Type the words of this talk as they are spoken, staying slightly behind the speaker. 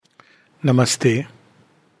Namaste.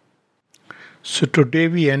 So today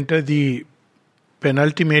we enter the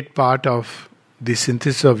penultimate part of the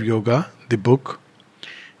Synthesis of Yoga, the book,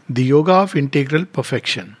 The Yoga of Integral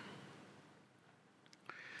Perfection.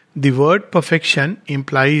 The word perfection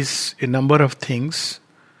implies a number of things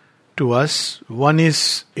to us. One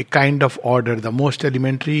is a kind of order. The most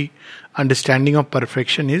elementary understanding of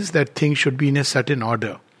perfection is that things should be in a certain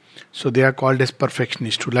order. So they are called as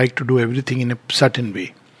perfectionists, who like to do everything in a certain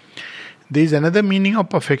way. There is another meaning of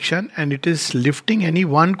perfection, and it is lifting any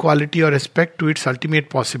one quality or aspect to its ultimate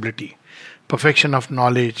possibility. Perfection of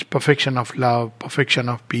knowledge, perfection of love, perfection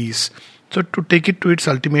of peace. So to take it to its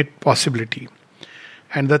ultimate possibility.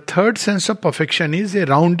 And the third sense of perfection is a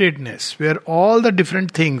roundedness, where all the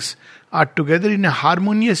different things are together in a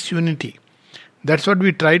harmonious unity. That's what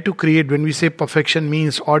we try to create when we say perfection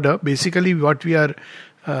means order. Basically, what we are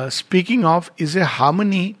speaking of is a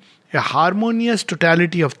harmony, a harmonious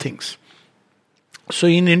totality of things. So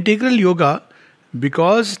in integral yoga,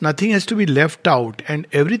 because nothing has to be left out and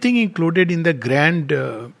everything included in the grand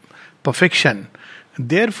perfection,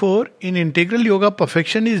 therefore in integral yoga,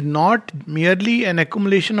 perfection is not merely an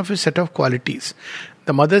accumulation of a set of qualities.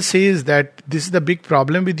 The mother says that this is the big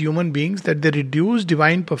problem with human beings, that they reduce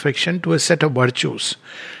divine perfection to a set of virtues.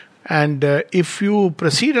 And if you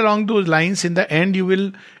proceed along those lines, in the end you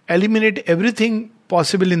will eliminate everything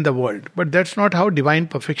possible in the world. But that's not how divine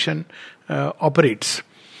perfection operates.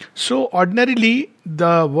 So ordinarily,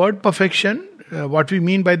 the word perfection, what we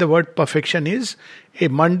mean by the word perfection is a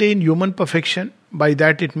mundane human perfection. By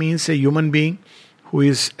that it means a human being who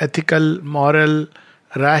is ethical, moral,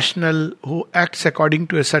 rational, who acts according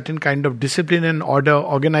to a certain kind of discipline and order,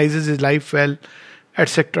 organizes his life well,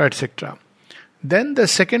 etc., etc. Then the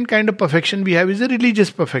second kind of perfection we have is a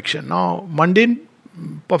religious perfection. Now, mundane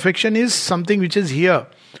perfection is something which is here.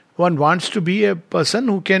 One wants to be a person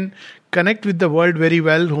who can connect with the world very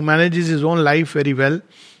well, who manages his own life very well.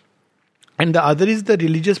 And the other is the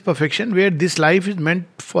religious perfection, where this life is meant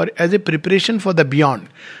for as a preparation for the beyond.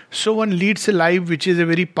 So one leads a life which is a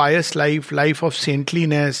very pious life of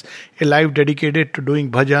saintliness, a life dedicated to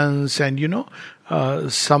doing bhajans and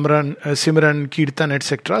Simran, Kirtan,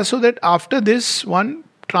 etc. So that after this one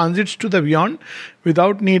transits to the beyond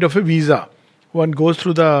without need of a visa. One goes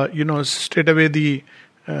through the, straight away the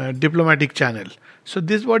diplomatic channel. So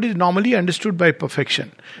this is what is normally understood by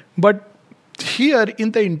perfection. But here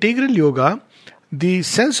in the integral yoga, the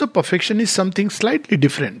sense of perfection is something slightly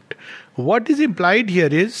different. What is implied here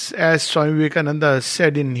is, as Swami Vivekananda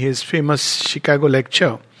said in his famous Chicago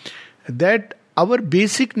lecture, that our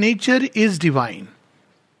basic nature is divine.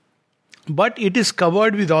 But it is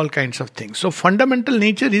covered with all kinds of things. So fundamental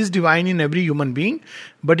nature is divine in every human being,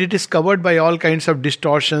 but it is covered by all kinds of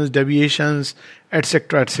distortions, deviations,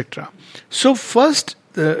 etc., etc. So first,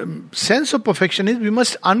 the sense of perfection is we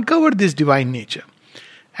must uncover this divine nature.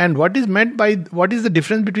 And what is the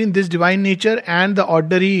difference between this divine nature and the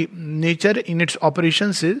ordinary nature in its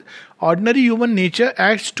operations is, ordinary human nature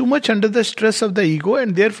acts too much under the stress of the ego,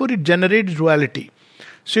 and therefore it generates duality.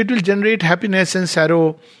 So it will generate happiness and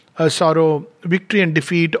sorrow, victory and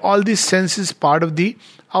defeat. All this sense is part of the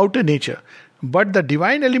outer nature. But the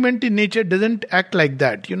divine element in nature doesn't act like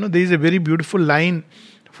that. There is a very beautiful line.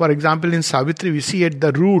 For example, in Savitri, we see at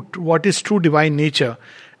the root what is true divine nature,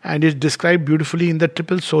 and it's described beautifully in the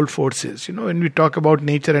triple soul forces. When we talk about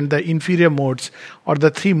nature and the inferior modes or the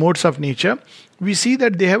three modes of nature, we see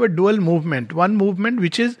that they have a dual movement. One movement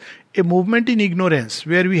which is a movement in ignorance,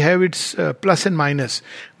 where we have its plus and minus,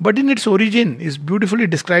 but in its origin is beautifully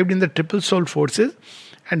described in the triple soul forces.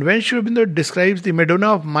 And when Sri Aurobindo describes the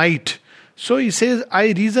Madonna of might, so he says,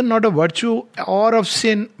 I reason not of virtue or of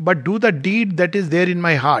sin, but do the deed that is there in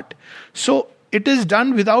my heart. So it is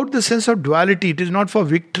done without the sense of duality. It is not for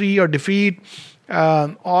victory or defeat,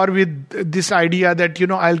 or with this idea that,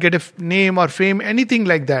 I'll get a name or fame, anything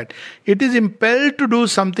like that. It is impelled to do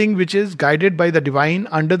something which is guided by the divine,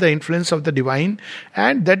 under the influence of the divine,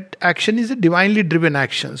 and that action is a divinely driven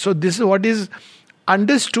action. So this is what is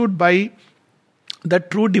understood by the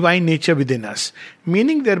true divine nature within us.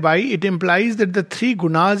 Meaning thereby, it implies that the three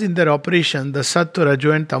gunas in their operation, the sattva,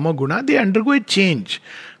 rajo and tamo guna, they undergo a change.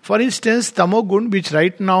 For instance, tamo gun, which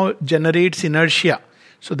right now generates inertia.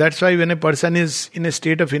 So that's why when a person is in a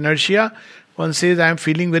state of inertia, one says, I am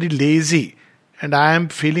feeling very lazy and I am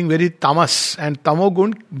feeling very tamas. And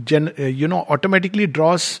tamogun, automatically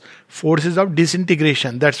draws forces of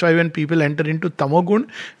disintegration. That's why when people enter into tamogun,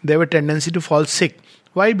 they have a tendency to fall sick.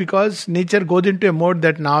 Why? Because nature goes into a mode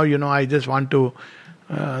that now, I just want to,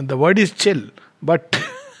 the word is chill, but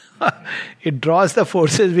it draws the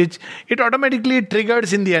forces which it automatically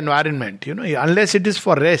triggers in the environment. Unless it is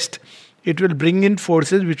for rest, it will bring in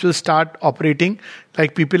forces which will start operating.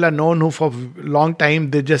 Like people are known who for long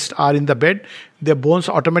time they just are in the bed, their bones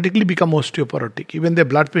automatically become osteoporotic. Even their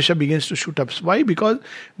blood pressure begins to shoot up. Why? Because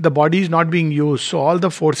the body is not being used. So all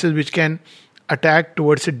the forces which can attack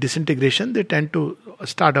towards its disintegration, they tend to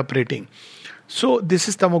start operating. So this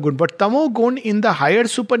is tamogun. But tamogun in the higher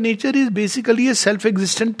supernature is basically a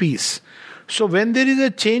self-existent peace. So when there is a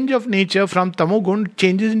change of nature from tamogun,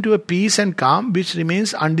 changes into a peace and calm which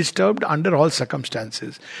remains undisturbed under all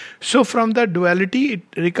circumstances. So from the duality, it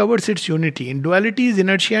recovers its unity. In duality is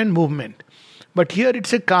inertia and movement. But here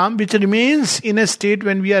it's a calm which remains in a state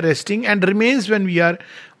when we are resting and remains when we are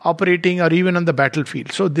operating or even on the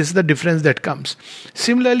battlefield. So this is the difference that comes.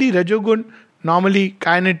 Similarly, Rajogun, normally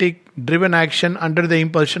kinetic, driven action under the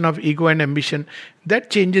impulsion of ego and ambition, that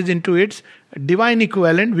changes into its divine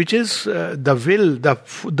equivalent, which is the will,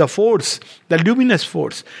 the force, the luminous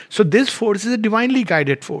force. So this force is a divinely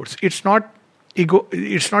guided force. It's not ego.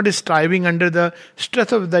 It's not a striving under the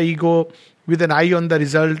stress of the ego with an eye on the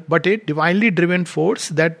result, but a divinely driven force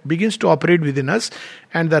that begins to operate within us.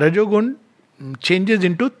 And the Rajogun changes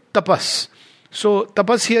into tapas. So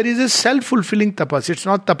tapas here is a self-fulfilling tapas. It's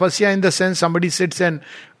not tapasya in the sense somebody sits and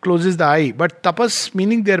closes the eye. But tapas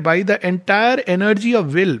meaning thereby the entire energy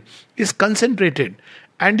of will is concentrated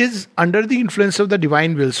and is under the influence of the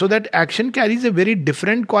divine will. So that action carries a very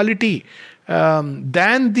different quality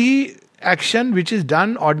than the action which is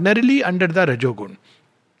done ordinarily under the Rajogun.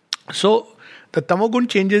 So the tamogun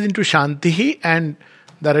changes into shanti and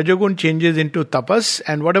the Rajogun changes into tapas.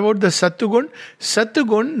 And what about the Sattvagun?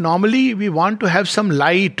 Sattvagun, normally we want to have some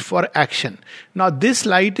light for action. Now this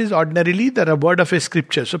light is ordinarily the word of a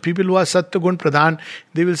scripture. So people who are Sattvagun Pradhan,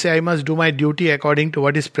 they will say, I must do my duty according to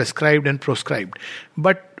what is prescribed and proscribed.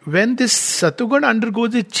 But when this Sattvagun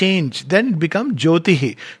undergoes a change, then it becomes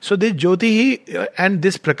Jyotihi. So this Jyotihi and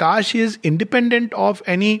this Prakash is independent of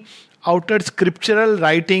any outer scriptural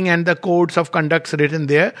writing and the codes of conducts written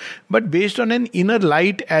there, but based on an inner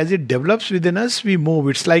light as it develops within us, we move.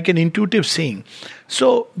 It's like an intuitive seeing.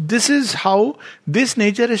 So this is how this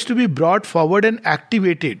nature has to be brought forward and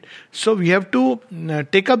activated. So we have to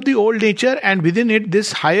take up the old nature, and within it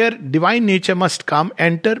this higher divine nature must come,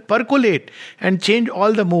 enter, percolate and change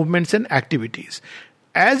all the movements and activities.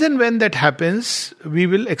 As and when that happens, we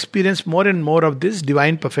will experience more and more of this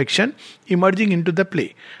divine perfection emerging into the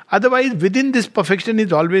play. Otherwise, within this perfection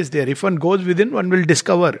is always there. If one goes within, one will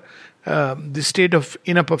discover the state of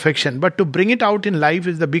inner perfection. But to bring it out in life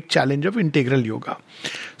is the big challenge of integral yoga.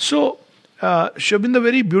 So, Sri Aurobindo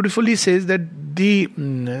very beautifully says that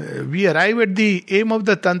we arrive at the aim of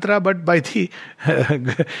the Tantra, but by the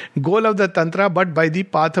goal of the Tantra, but by the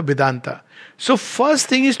path of Vedanta. So first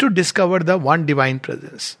thing is to discover the one divine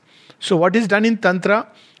presence. So what is done in Tantra?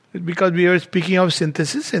 Because we are speaking of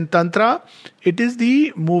synthesis. In Tantra, it is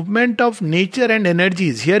the movement of nature and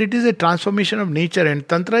energies. Here it is a transformation of nature, and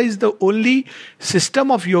Tantra is the only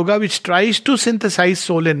system of yoga which tries to synthesize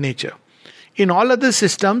soul and nature. In all other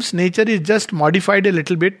systems, nature is just modified a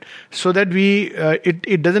little bit so that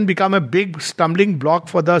it doesn't become a big stumbling block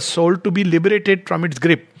for the soul to be liberated from its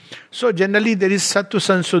grip. So generally there is Sattva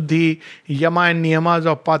Sansuddhi, Yama and Niyamas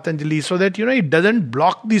of Patanjali, so that it doesn't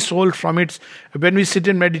block the soul from its. When we sit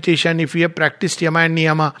in meditation, if we have practiced Yama and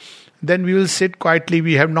Niyama, then we will sit quietly.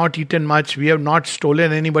 We have not eaten much. We have not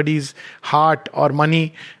stolen anybody's heart or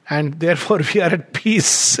money. And therefore we are at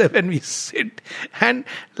peace when we sit. And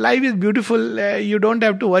life is beautiful. You don't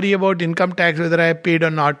have to worry about income tax, whether I have paid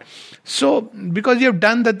or not. So, because you have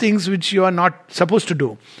done the things which you are not supposed to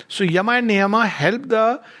do. So Yama and Niyama help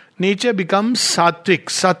the nature become sattvic,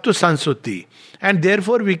 Sattva Sansuddhi. And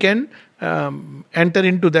therefore we can enter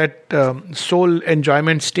into that soul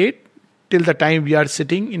enjoyment state till the time we are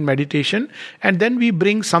sitting in meditation, and then we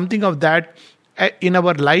bring something of that in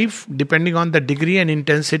our life. Depending on the degree and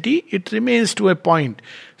intensity, it remains to a point.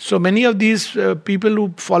 So many of these people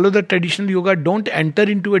who follow the traditional yoga don't enter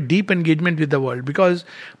into a deep engagement with the world, because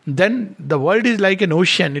then the world is like an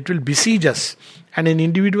ocean. It will besiege us, and an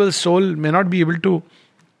individual soul may not be able to,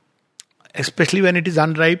 especially when it is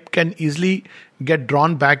unripe, can easily get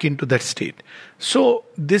drawn back into that state. So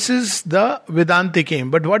this is the Vedantic aim.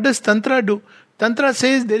 But what does Tantra do? Tantra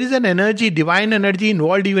says there is an energy, divine energy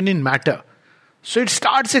involved even in matter. So it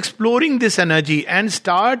starts exploring this energy and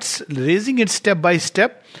starts raising it step by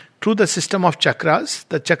step through the system of chakras.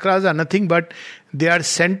 The chakras are nothing but they are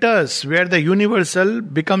centers where the universal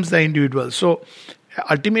becomes the individual. So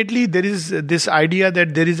ultimately, there is this idea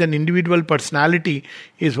that there is an individual personality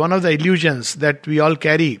is one of the illusions that we all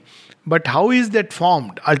carry. But how is that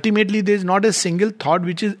formed? Ultimately, there is not a single thought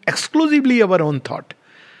which is exclusively our own thought.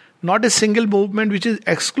 not a single movement which is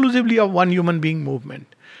exclusively of one human being movement.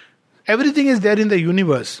 Everything is there in the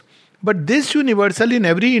universe. But this universal in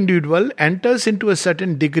every individual enters into a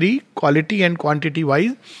certain degree, quality and quantity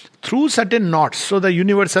wise, through certain knots. So the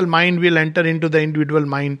universal mind will enter into the individual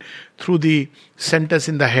mind through the centers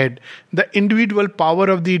in the head. The individual power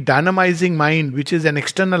of the dynamizing mind, which is an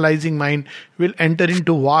externalizing mind, will enter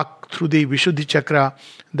into Vak through the Vishuddhi chakra.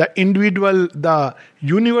 The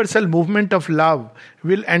universal movement of love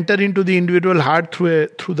will enter into the individual heart through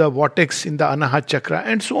the vortex in the Anahat chakra,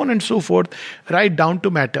 and so on and so forth, right down to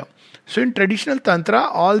matter. So in traditional Tantra,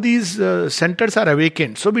 all these centers are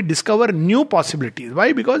awakened. So we discover new possibilities.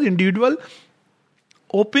 Why? Because individual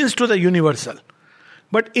opens to the universal.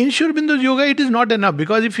 But in Sri Aurobindo's yoga, it is not enough.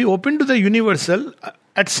 Because if you open to the universal,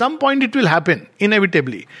 at some point it will happen,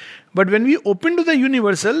 inevitably. But when we open to the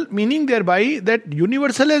universal, meaning thereby that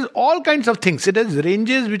universal has all kinds of things. It has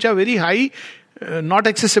ranges which are very high, not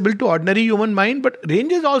accessible to ordinary human mind, but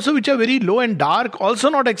ranges also which are very low and dark, also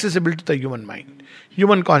not accessible to the human mind,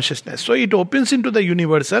 human consciousness. So it opens into the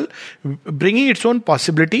universal, bringing its own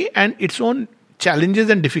possibility and its own challenges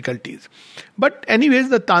and difficulties. But anyways,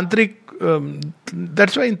 the tantric,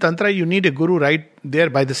 that's why in Tantra you need a guru right there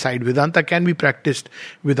by the side. Vedanta can be practiced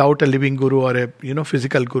without a living guru or a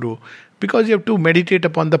physical guru, because you have to meditate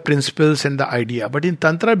upon the principles and the idea. But in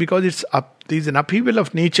Tantra, because there is an upheaval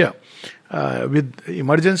of nature with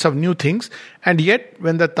emergence of new things, and yet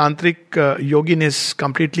when the tantric yogin is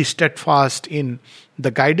completely steadfast in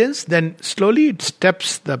the guidance, then slowly it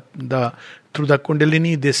steps through the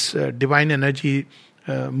Kundalini, this divine energy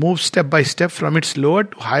moves step by step from its lower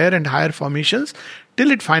to higher and higher formations,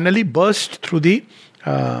 till it finally bursts through the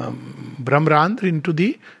Brahmarandra into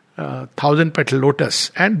the 1,000-petal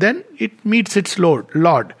lotus, and then it meets its Lord,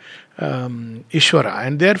 Ishvara,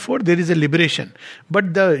 and therefore there is a liberation.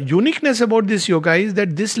 But the uniqueness about this yoga is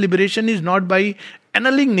that this liberation is not by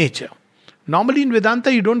annulling nature. Normally in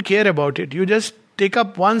Vedanta you don't care about it. You just take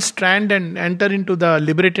up one strand and enter into the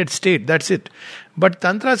liberated state. That's it. But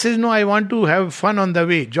Tantra says, no, I want to have fun on the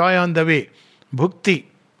way, joy on the way, bhukti,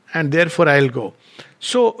 and therefore I'll go.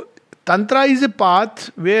 So Tantra is a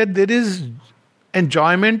path where there is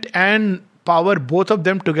enjoyment and power, both of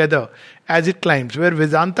them together, as it climbs, where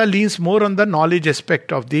Vedanta leans more on the knowledge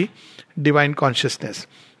aspect of the divine consciousness.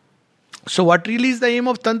 So what really is the aim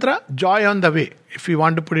of Tantra? Joy on the way, if we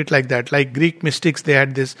want to put it like that. Like Greek mystics, they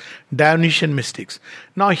had this Dionysian mystics.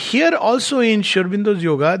 Now here also in Sri Aurobindo's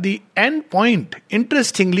yoga, the end point,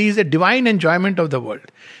 interestingly, is a divine enjoyment of the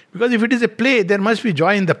world. Because if it is a play, there must be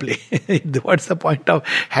joy in the play. What's the point of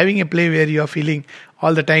having a play where you are feeling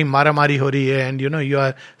all the time maramari ho rahi hai, and you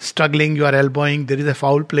are struggling, you are elbowing, there is a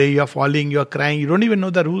foul play, you are falling, you are crying, you don't even know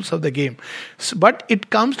the rules of the game. But it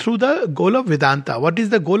comes through the goal of Vedanta. What is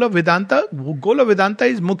the goal of Vedanta? Goal of Vedanta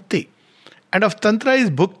is mukti, and of Tantra is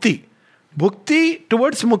bhukti. Bhukti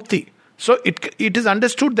towards mukti. So it is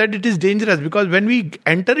understood that it is dangerous, because when we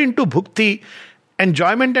enter into bhukti,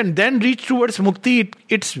 enjoyment, and then reach towards mukti,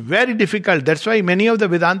 it's very difficult. That's why many of the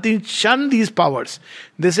Vedantis shun these powers.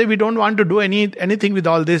 They say we don't want to do anything with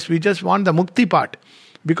all this. We just want the mukti part.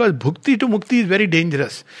 Because bhukti to mukti is very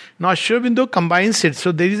dangerous. Now Sri Aurobindo combines it.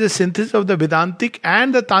 So there is a synthesis of the Vedantic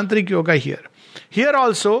and the Tantric yoga here. Here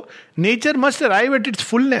also, nature must arrive at its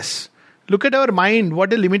fullness. Look at our mind,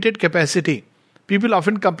 what a limited capacity. People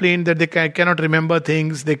often complain that they cannot remember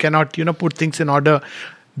things, they cannot put things in order.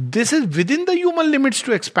 This is within the human limits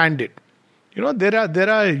to expand it. There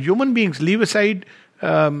are human beings. Leave aside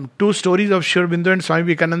 2 stories of Sri Aurobindo and Swami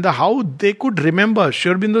Vivekananda, how they could remember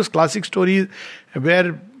Sri Aurobindo's classic stories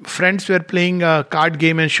where friends were playing a card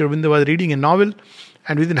game and Sri Aurobindo was reading a novel,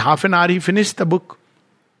 and within half an hour he finished the book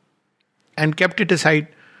and kept it aside.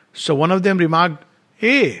 So one of them remarked,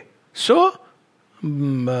 hey, so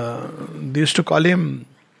they used to call him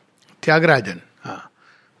Tyagarajan.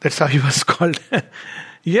 That's how he was called.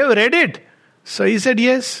 You have read it? So he said,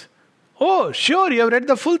 yes. Oh, sure, you have read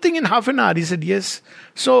the full thing in half an hour. He said, yes.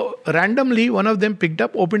 So randomly, one of them picked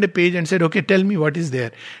up, opened a page and said, okay, tell me what is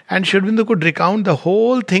there. And Sri Aurobindo could recount the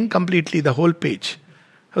whole thing completely, the whole page.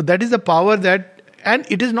 So that is the power and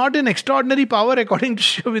it is not an extraordinary power according to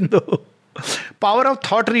Sri Aurobindo. Power of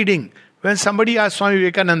thought reading. When somebody asked Swami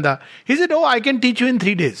Vivekananda, he said, oh, I can teach you in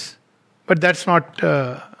 3 days. But that's not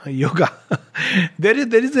yoga. There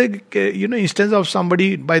is a instance of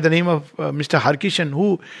somebody by the name of Mr. Harkishan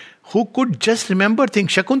who could just remember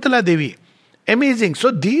things. Shakuntala Devi. Amazing.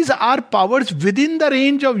 So these are powers within the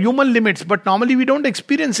range of human limits, but normally we don't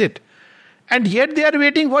experience it. And yet they are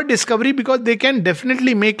waiting for discovery, because they can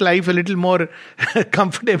definitely make life a little more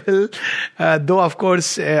comfortable. Though of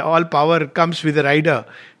course all power comes with a rider.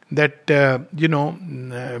 that,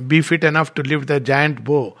 be fit enough to lift the giant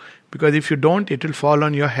bow. Because if you don't, it will fall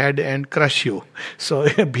on your head and crush you. So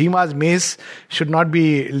Bhima's mace should not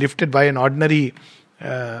be lifted by an ordinary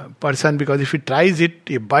person, because if he tries it,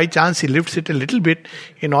 if by chance he lifts it a little bit,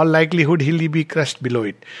 in all likelihood he'll be crushed below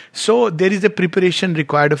it. So there is a preparation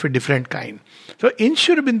required of a different kind. So in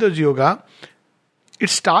Sri Aurobindo's yoga, it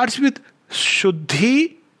starts with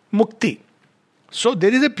Shuddhi Mukti. So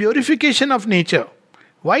there is a purification of nature.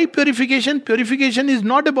 Why purification? Purification is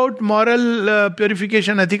not about moral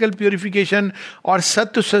purification, ethical purification, or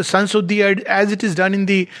Sat Sansuddhi as it is done in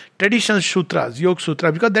the traditional sutras, Yoga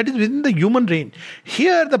Sutra, because that is within the human range.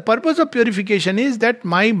 Here, the purpose of purification is that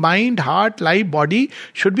my mind, heart, life, body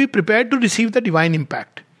should be prepared to receive the divine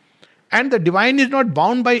impact. And the divine is not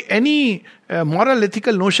bound by any moral,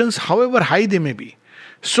 ethical notions, however high they may be.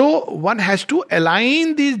 So one has to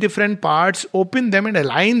align these different parts, open them and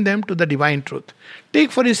align them to the divine truth.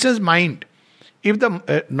 Take for instance mind. If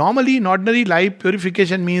the normally in ordinary life,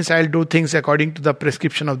 purification means I'll do things according to the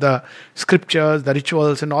prescription of the scriptures, the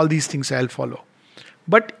rituals and all these things I'll follow.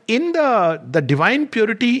 But in the divine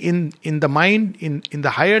purity in the mind, in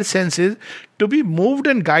the higher senses, to be moved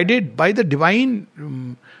and guided by the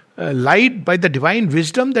divine light, by the divine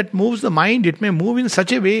wisdom that moves the mind, it may move in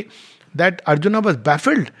such a way that Arjuna was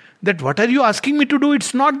baffled that what are you asking me to do?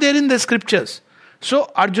 It's not there in the scriptures.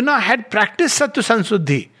 So Arjuna had practiced Sattu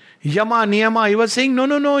Sansuddhi, Yama, Niyama. He was saying,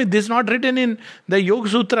 no, this is not written in the Yoga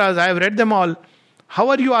Sutras. I have read them all. How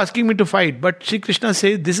are you asking me to fight? But Sri Krishna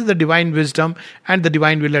says this is the divine wisdom and the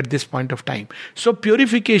divine will at this point of time. So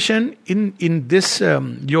purification in this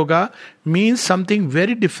yoga means something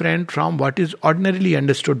very different from what is ordinarily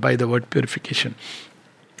understood by the word purification.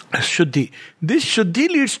 Shuddhi. This Shuddhi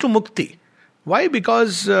leads to Mukti. Why?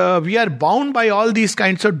 Because we are bound by all these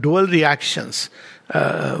kinds of dual reactions.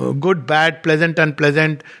 Good, bad, pleasant,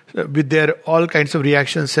 unpleasant, with their all kinds of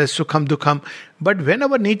reactions, says Sukham, Dukham. But when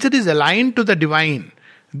our nature is aligned to the divine,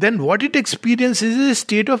 then what it experiences is a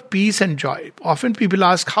state of peace and joy. Often people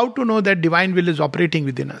ask how to know that divine will is operating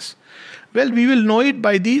within us. Well, we will know it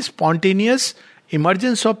by the spontaneous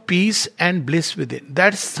emergence of peace and bliss within.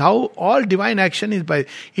 That's how all divine action is by.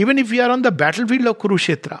 Even if we are on the battlefield of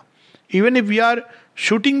Kurukshetra, even if we are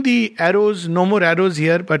shooting the arrows, no more arrows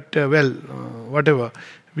here, but whatever.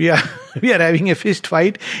 We are having a fist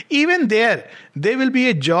fight. Even there will be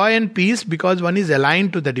a joy and peace because one is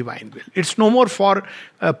aligned to the divine will. It's no more for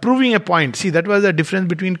proving a point. See, that was the difference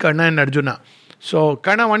between Karna and Arjuna. So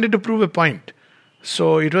Karna wanted to prove a point.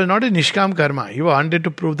 So it was not a Nishkam karma. He wanted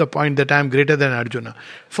to prove the point that I am greater than Arjuna.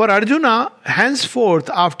 For Arjuna, henceforth,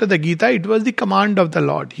 after the Gita, it was the command of the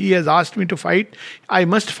Lord. He has asked me to fight. I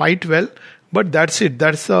must fight well. But that's it.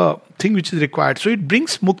 That's the thing which is required. So it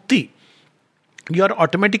brings mukti. You are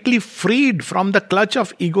automatically freed from the clutch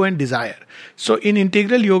of ego and desire. So in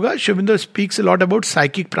integral yoga, Sri Aurobindo speaks a lot about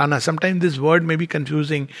psychic prana. Sometimes this word may be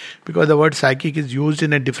confusing because the word psychic is used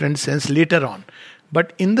in a different sense later on.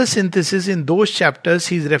 But in the synthesis, in those chapters,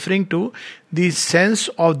 he is referring to the sense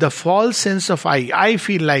of the false sense of I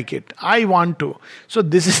feel like it. I want to. So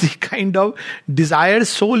this is the kind of desired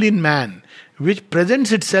soul in man, which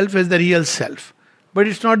presents itself as the real self. But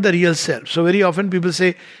it's not the real self. So very often people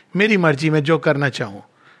say, Meri marji, main jo karna chahu.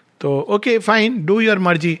 So, okay, fine, do your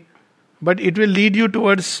marji. But it will lead you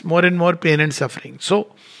towards more and more pain and suffering. So,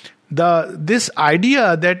 this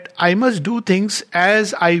idea that I must do things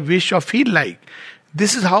as I wish or feel like,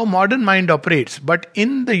 this is how modern mind operates. But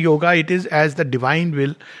in the yoga, it is as the divine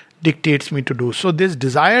will dictates me to do. So this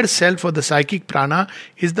desired self or the psychic prana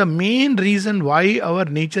is the main reason why our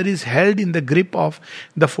nature is held in the grip of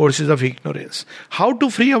the forces of ignorance. How to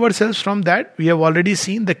free ourselves from that? We have already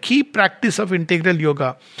seen the key practice of integral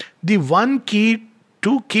yoga. The 1 key,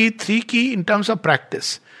 2 key, 3 key in terms of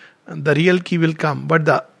practice. The real key will come. But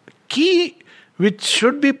the key which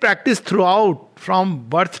should be practiced throughout, from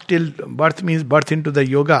birth till birth means birth into the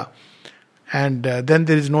yoga, and then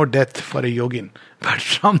there is no death for a yogin. But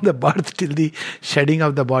from the birth till the shedding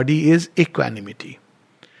of the body is equanimity.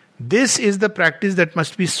 This is the practice that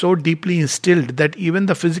must be so deeply instilled that even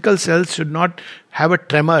the physical cells should not have a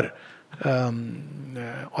tremor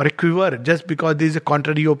or a quiver just because there is a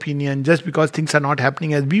contrary opinion, just because things are not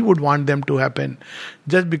happening as we would want them to happen,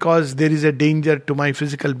 just because there is a danger to my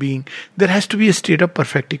physical being. There has to be a state of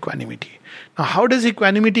perfect equanimity. Now, how does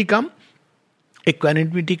equanimity come?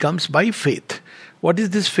 Equanimity comes by faith. What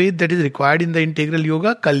is this faith that is required in the integral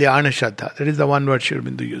yoga? Kalyana Shraddha. That is the one word Sri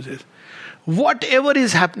Aurobindo uses. Whatever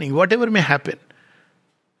is happening, whatever may happen,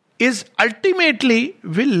 is ultimately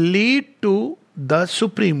will lead to the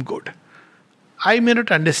supreme good. I may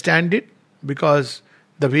not understand it because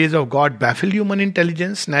the ways of God baffle human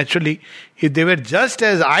intelligence. Naturally, if they were just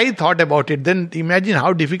as I thought about it, then imagine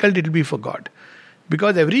how difficult it will be for God.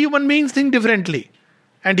 Because every human being thinks differently.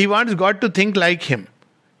 And he wants God to think like him.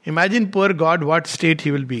 Imagine poor God, what state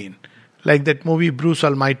he will be in. Like that movie Bruce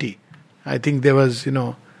Almighty. I think there was,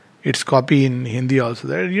 its copy in Hindi also.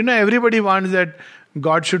 Everybody wants that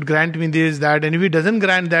God should grant me this, that. And if he doesn't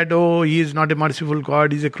grant that, he is not a merciful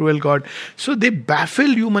God, he's a cruel God. So they baffle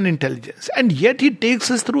human intelligence. And yet he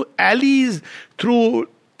takes us through alleys, through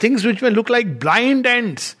things which may look like blind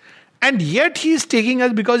ends. And yet he is taking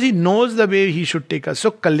us because he knows the way he should take us.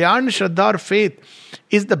 So Kalyan, Shraddha or faith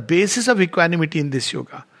is the basis of equanimity in this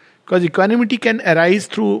yoga. Because equanimity can arise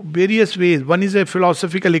through various ways. One is a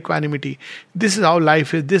philosophical equanimity. This is how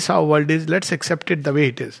life is, this is how world is. Let's accept it the way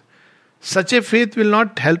it is. Such a faith will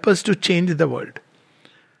not help us to change the world.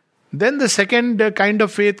 Then the second kind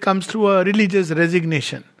of faith comes through a religious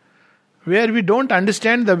resignation. Where we don't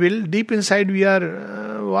understand the will, deep inside we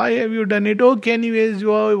are, why have you done it? Okay, anyways,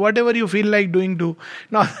 whatever you feel like doing, do.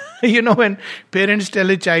 Now, when parents tell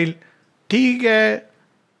a child, theek hai,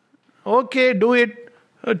 okay, do it.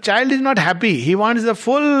 A child is not happy. He wants the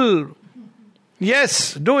full,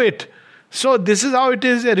 yes, do it. So this is how it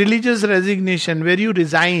is, a religious resignation where you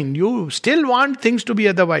resign. You still want things to be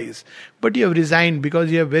otherwise. But you have resigned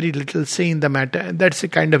because you have very little say in the matter. And that's a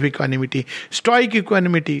kind of equanimity. Stoic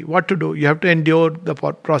equanimity, what to do? You have to endure the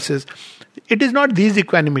process. It is not this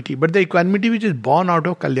equanimity, but the equanimity which is born out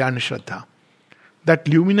of Kalyan Shraddha. That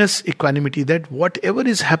luminous equanimity, that whatever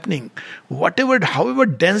is happening, however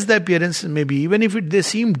dense the appearances may be, even if they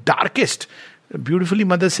seem darkest, beautifully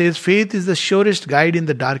Mother says, faith is the surest guide in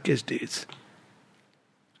the darkest days.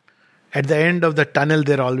 At the end of the tunnel,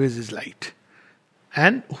 there always is light.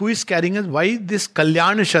 And who is carrying us? Why this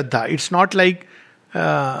Kalyan Shraddha? It's not like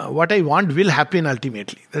what I want will happen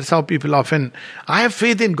ultimately. That's how people often, I have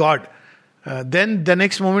faith in God. Then the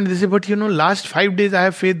next moment they say, but last 5 days I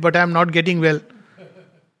have faith, but I am not getting well.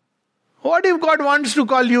 What if God wants to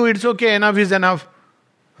call you? It's okay, enough is enough.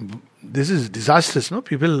 This is disastrous, no?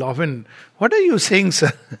 People often, what are you saying,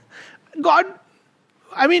 sir? God,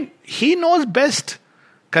 He knows best.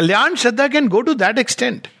 Kalyan Shraddha can go to that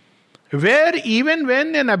extent. Where even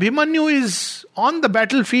when an Abhimanyu is on the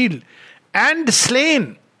battlefield and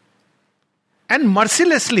slain, and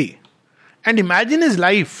mercilessly, and imagine his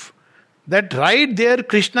life, that right there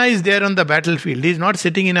Krishna is there on the battlefield. He is not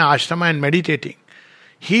sitting in an ashrama and meditating.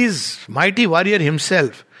 He is mighty warrior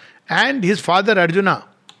himself, and his father Arjuna.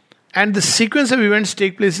 And the sequence of events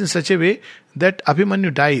take place in such a way that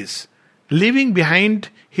Abhimanyu dies, leaving behind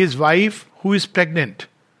his wife who is pregnant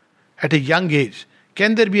at a young age.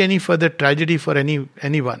 Can there be any further tragedy for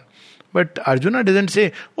anyone? But Arjuna doesn't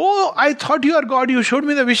say, oh, I thought you are God, you showed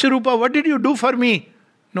me the Vishwarupa, what did you do for me?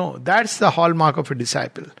 No, that's the hallmark of a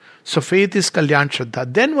disciple. So faith is Kalyan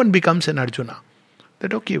Shraddha. Then one becomes an Arjuna.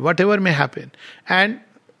 That okay, whatever may happen. And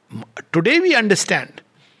today we understand,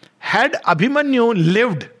 had Abhimanyu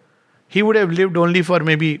lived, he would have lived only for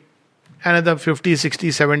maybe another 50,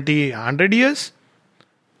 60, 70, 100 years.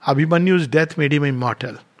 Abhimanyu's death made him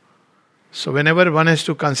immortal. So whenever one has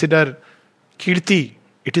to consider Kirti,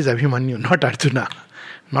 it is Abhimanyu, not Arjuna,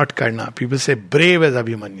 not Karna. People say brave as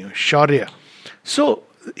Abhimanyu, Shaurya. So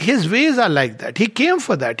his ways are like that. He came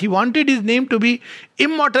for that. He wanted his name to be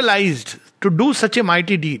immortalized, to do such a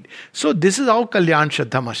mighty deed. So this is how Kalyan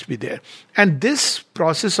Shraddha must be there. And this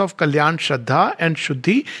process of Kalyan Shraddha and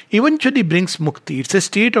Shuddhi eventually brings mukti. It's a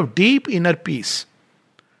state of deep inner peace.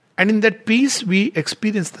 And in that peace we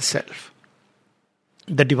experience the self,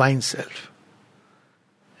 the divine self.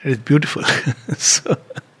 It is beautiful. So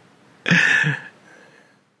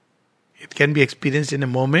it can be experienced in a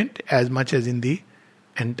moment as much as in the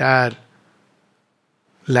entire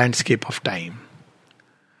landscape of time.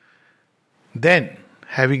 Then,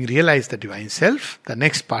 having realized the divine self, the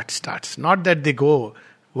next part starts. Not that they go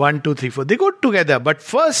 1, 2, 3, 4. They go together, but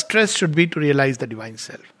first stress should be to realize the divine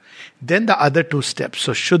self. Then the other 2 steps.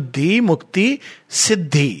 So, Shuddhi, Mukti,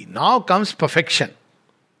 Siddhi. Now comes perfection.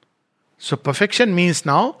 So, perfection means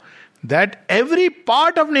now that every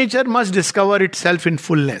part of nature must discover itself in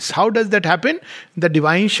fullness. How does that happen? The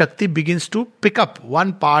divine Shakti begins to pick up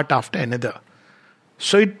one part after another.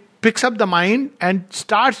 So it picks up the mind and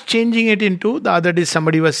starts changing it into, the other day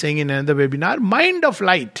somebody was saying in another webinar, mind of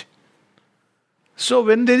light. So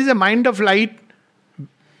when there is a mind of light,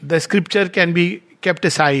 the scripture can be kept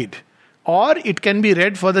aside, or it can be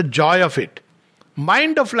read for the joy of it.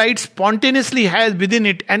 Mind of light spontaneously has within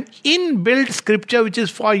it an inbuilt scripture which is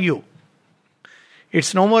for you.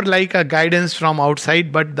 It's no more like a guidance from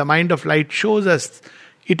outside, but the mind of light shows us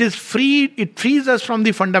it is free, it frees us from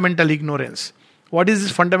the fundamental ignorance. What is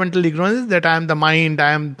this fundamental ignorance? That I am the mind,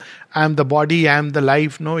 I am the body, I am the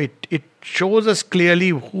life. No, it shows us clearly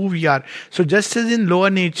who we are. So just as in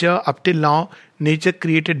lower nature, up till now, nature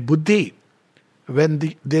created buddhi. When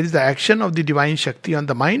there is the action of the divine Shakti on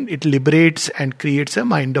the mind, it liberates and creates a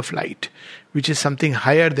mind of light, which is something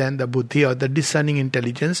higher than the buddhi or the discerning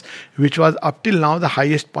intelligence, which was up till now the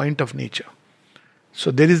highest point of nature.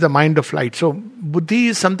 So there is the mind of light. So buddhi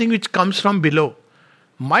is something which comes from below.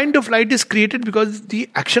 Mind of light is created because the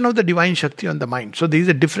action of the divine Shakti on the mind. So there is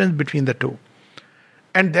a difference between the two.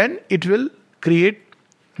 And then it will create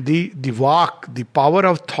the vak, the power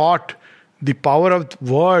of thought, the power of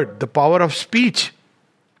word, the power of speech.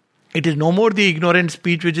 It is no more the ignorant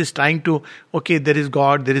speech which is trying to, okay, there is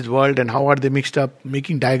God, there is world, and how are they mixed up,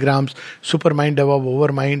 making diagrams, supermind above,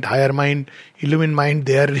 overmind, higher mind, illumined mind,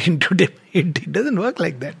 they are into it. It doesn't work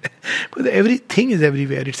like that. Because everything is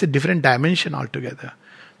everywhere. It's a different dimension altogether.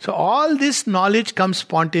 So all this knowledge comes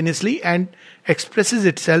spontaneously and expresses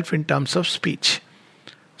itself in terms of speech.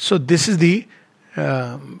 So this is the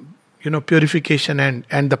purification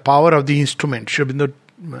and the power of the instrument. Sri Aurobindo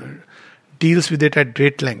deals with it at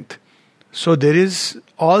great length. So there is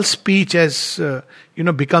all speech as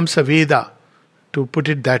becomes a Veda, to put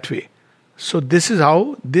it that way. So this is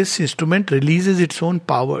how this instrument releases its own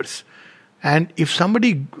powers. And if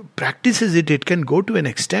somebody practices it, it can go to an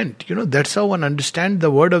extent. That's how one understands the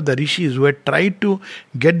word of the rishis who had tried to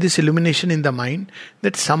get this illumination in the mind,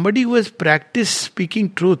 that somebody who has practiced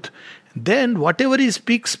speaking truth, then whatever he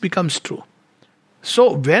speaks becomes true.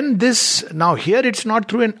 So when this, now here it's not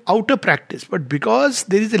through an outer practice, but because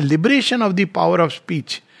there is a liberation of the power of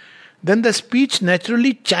speech, then the speech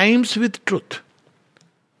naturally chimes with truth.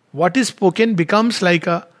 What is spoken becomes like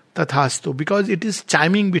a tathastu, because it is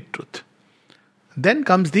chiming with truth. Then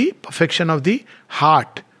comes the perfection of the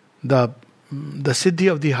heart, the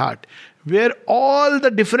siddhi of the heart, where all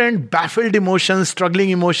the different baffled emotions, struggling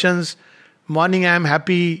emotions, morning I am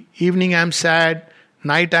happy, evening I am sad,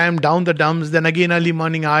 night I am down the dumps, then again early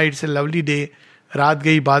morning, it's a lovely day, raat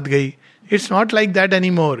gayi, baat gayi. It's not like that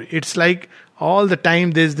anymore. It's like all the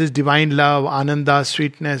time there's this divine love, ananda,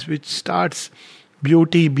 sweetness, which starts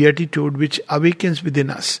beauty, beatitude, which awakens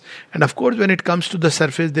within us. And of course, when it comes to the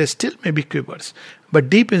surface, there still may be quivers. But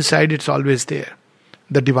deep inside, it's always there.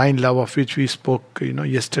 The divine love of which we spoke,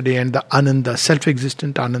 yesterday, and the ananda,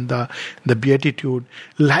 self-existent ananda, the beatitude,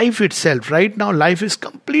 life itself. Right now, life is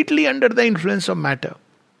completely under the influence of matter.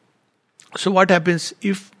 So what happens?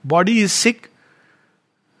 If body is sick,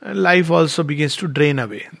 life also begins to drain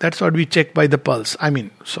away. That's what we check by the pulse.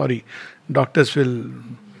 Doctors will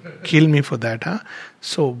kill me for that.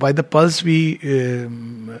 So by the pulse, we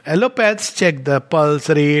allopaths check the pulse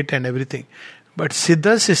rate and everything. But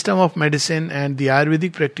Siddha system of medicine and the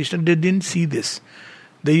Ayurvedic practitioner, they didn't see this.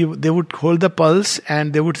 They would hold the pulse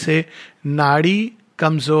and they would say, Nadi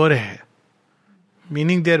kamzor hai.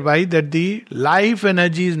 Meaning thereby that the life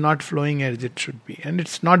energy is not flowing as it should be. And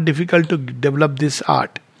it's not difficult to develop this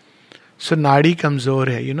art. So Nadi kamzor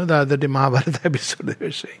hai. The other day Mahabharata episode they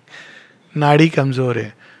were saying. Nadi kamzor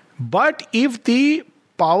hai. But if the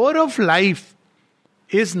power of life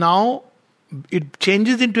is now, it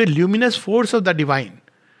changes into a luminous force of the divine,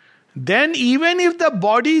 then even if the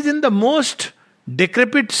body is in the most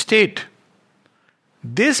decrepit state,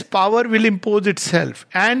 this power will impose itself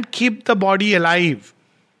and keep the body alive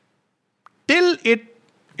till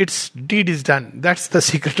its deed is done. That's the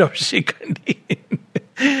secret of Shikhandi.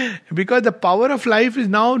 Because the power of life is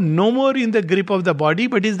now no more in the grip of the body,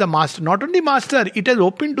 but is the master. Not only master, it has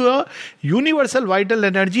opened to a universal vital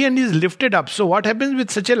energy and is lifted up. So what happens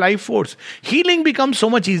with such a life force? Healing becomes so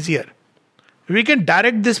much easier. We can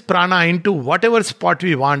direct this prana into whatever spot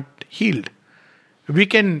we want healed. We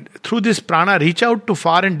can, through this prana, reach out to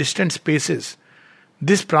far and distant spaces.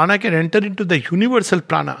 This prana can enter into the universal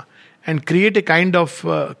prana and create a kind of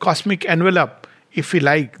cosmic envelope, if we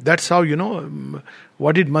like. That's how,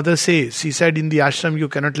 what did mother say? She said, in the ashram, you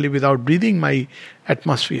cannot live without breathing my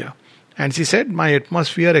atmosphere. And she said, my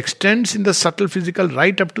atmosphere extends in the subtle physical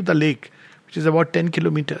right up to the lake, which is about 10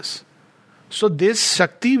 kilometers. So this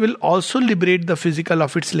Shakti will also liberate the physical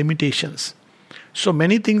of its limitations. So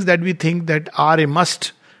many things that we think that are a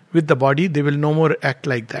must with the body, they will no more act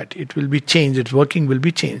like that. It will be changed. Its working will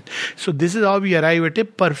be changed. So this is how we arrive at a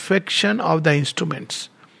perfection of the instruments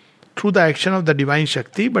through the action of the divine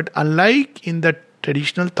Shakti. But unlike in the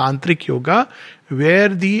traditional tantric yoga, where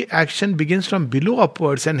the action begins from below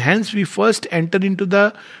upwards, and hence we first enter into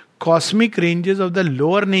the cosmic ranges of the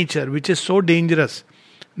lower nature, which is so dangerous.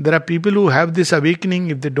 There are people who have this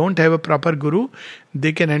awakening. If they don't have a proper guru,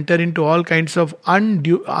 they can enter into all kinds of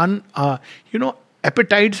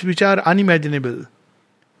appetites which are unimaginable.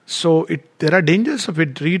 So there are dangers of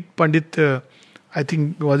it. Read Pandit, I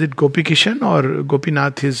think, was it Gopi Kishan or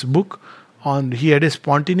Gopinath, his book on, he had a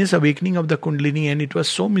spontaneous awakening of the Kundalini and it was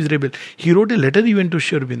so miserable. He wrote a letter even to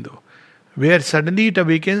Sri Aurobindo, where suddenly it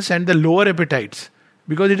awakens and the lower appetites,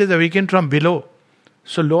 because it is awakened from below.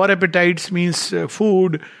 So lower appetites means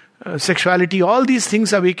food, sexuality, all these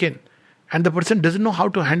things awaken. And the person doesn't know how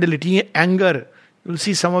to handle it. Anger. You'll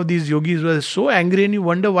see some of these yogis were so angry and you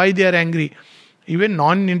wonder why they are angry. Even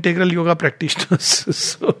non-integral yoga practitioners.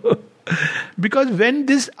 So, because when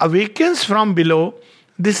this awakens from below,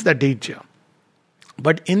 this is the danger.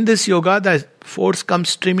 But in this yoga, the force comes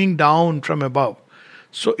streaming down from above.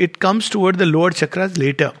 So it comes toward the lower chakras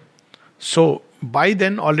later. So by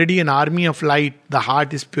then already an army of light, the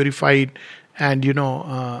heart is purified and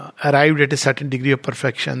arrived at a certain degree of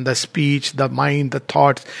perfection. The speech, the mind, the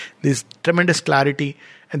thoughts, this tremendous clarity.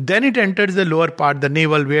 And then it enters the lower part, the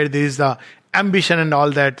navel, where there is the ambition and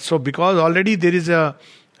all that. So because already there is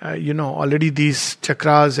already these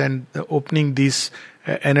chakras and the opening, these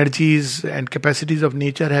energies and capacities of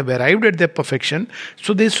nature have arrived at their perfection,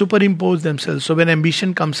 so they superimpose themselves. So when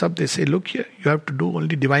ambition comes up, they say, look here, you have to do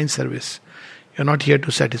only divine service. You're not here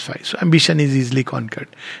to satisfy. So ambition is easily conquered.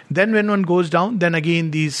 Then when one goes down, then again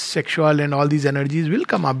these sexual and all these energies will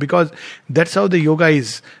come up, because that's how the yoga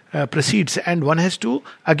proceeds. And one has to,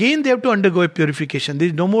 again they have to undergo a purification. There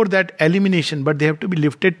is no more that elimination, but they have to be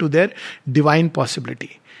lifted to their divine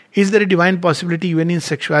possibility. Is there a divine possibility even in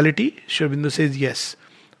sexuality? Sri Aurobindo says yes.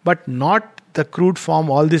 But not the crude form.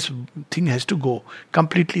 All this thing has to go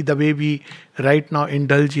completely the way we right now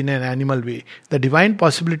indulge in an animal way. The divine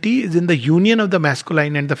possibility is in the union of the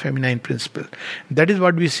masculine and the feminine principle. That is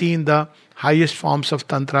what we see in the highest forms of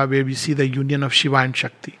Tantra, where we see the union of Shiva and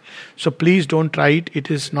Shakti. So please don't try it.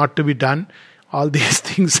 It is not to be done. All these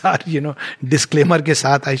things are, disclaimer ke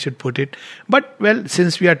saath I should put it. But well,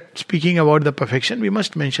 since we are speaking about the perfection, we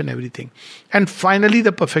must mention everything. And finally,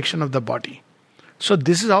 the perfection of the body. So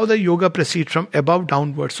this is how the yoga proceeds from above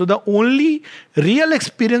downwards. So the only real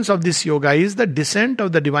experience of this yoga is the descent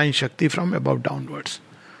of the divine Shakti from above downwards.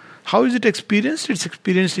 How is it experienced? It's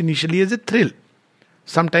experienced initially as a thrill.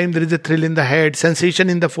 Sometimes there is a thrill in the head, sensation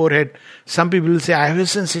in the forehead. Some people will say, I have a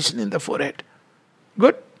sensation in the forehead.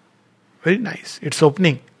 Good. Very nice. It's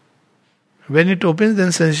opening. When it opens,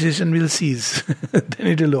 then sensation will cease. Then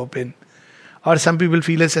it will open. Or some people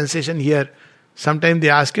feel a sensation here. Sometimes they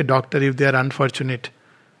ask a doctor if they are unfortunate.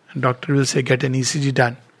 And doctor will say, get an ECG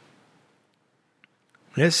done.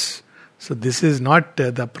 Yes. So this is not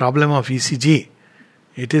the problem of ECG.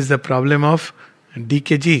 It is the problem of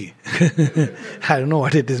DKG. I don't know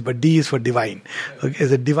what it is, but D is for divine. Okay,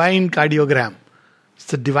 it's a divine cardiogram.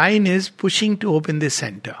 So divine is pushing to open this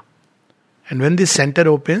center. And when this center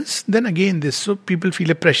opens, then again so people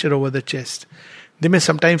feel a pressure over the chest. They may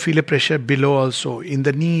sometimes feel a pressure below also, in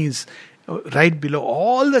the knees, right below.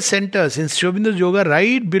 All the centers, in Sri Aurobindo's yoga,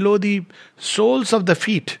 right below the soles of the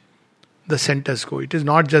feet, the centers go. It is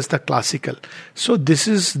not just the classical. So this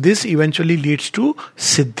eventually leads to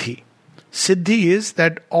Siddhi. Siddhi is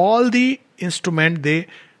that all the instrument, they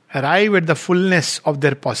arrive at the fullness of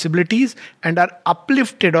their possibilities and are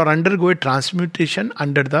uplifted or undergo a transmutation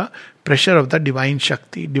under the pressure of the divine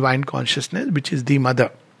Shakti, divine consciousness, which is the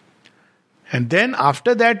mother. And then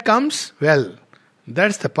after that comes,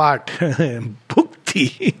 that's the part,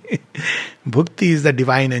 Bhukti. Bhukti is the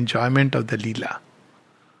divine enjoyment of the Leela.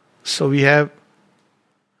 So we have,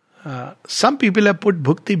 some people have put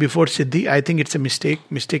Bhukti before Siddhi. I think it's a mistake,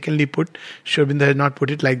 mistakenly put. Sri Aurobindo has not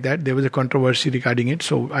put it like that. There was a controversy regarding it.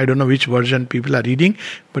 So I don't know which version people are reading.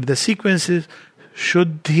 But the sequence is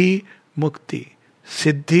Shuddhi, Mukti,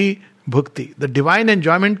 Siddhi, Bhukti. The divine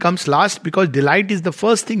enjoyment comes last because delight is the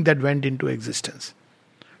first thing that went into existence.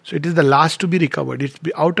 So it is the last to be recovered. It's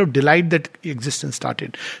out of delight that existence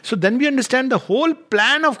started. So then we understand the whole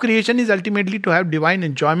plan of creation is ultimately to have divine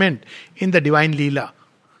enjoyment in the divine Leela.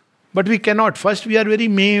 But we cannot. First we are very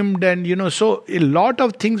maimed and so a lot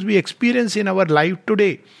of things we experience in our life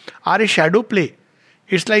today are a shadow play.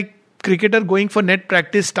 It's like cricketer going for net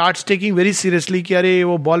practice starts taking very seriously कि अरे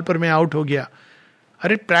वो ball पर मैं out हो गया.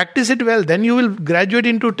 अरे practice it well, then you will graduate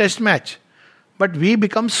into test match. But we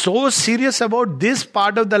become so serious about this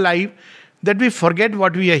part of the life that we forget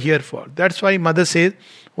what we are here for. That's why Mother says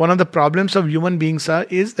one of the problems of human beings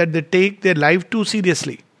is that they take their life too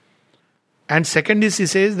seriously. And second is, she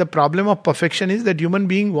says, the problem of perfection is that human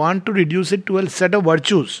beings want to reduce it to a set of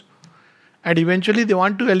virtues. And eventually they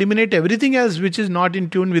want to eliminate everything else which is not in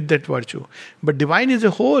tune with that virtue. But divine is a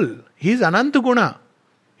whole. He is Ananta Guna.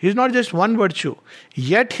 He is not just one virtue.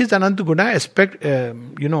 Yet his Ananta Guna aspect,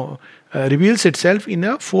 reveals itself in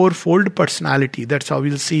a fourfold personality. That's how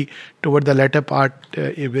we'll see toward the latter part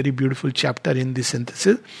a very beautiful chapter in the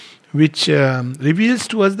synthesis, which reveals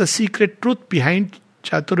to us the secret truth behind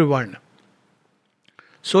Chaturvarna.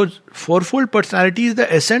 So, fourfold personality is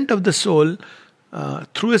the ascent of the soul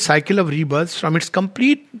through a cycle of rebirths from its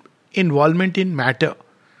complete involvement in matter,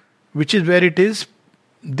 which is where it is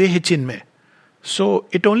Deha Chinmay. So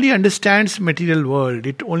it only understands material world,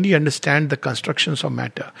 it only understands the constructions of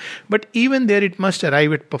matter. But even there it must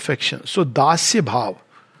arrive at perfection. So Dasya Bhav,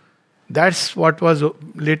 that's what was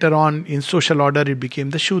later on in social order, it became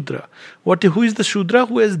the Shudra. Who is the Shudra?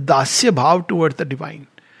 Who has Dasya Bhav towards the divine.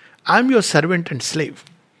 I am your servant and slave.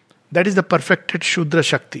 That is the perfected Shudra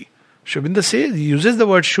Shakti. Sri Aurobindo says, he uses the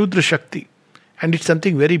word Shudra Shakti, and it's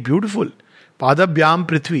something very beautiful. Padabhyam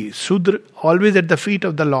Prithvi, Shudra, always at the feet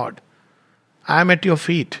of the Lord. I am at your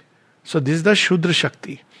feet. So this is the Shudra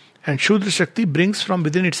Shakti. And Shudra Shakti brings from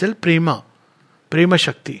within itself Prema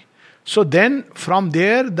Shakti. So then from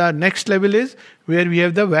there the next level is where we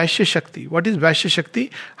have the Vaishya Shakti. What is Vaishya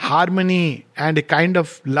Shakti? Harmony and a kind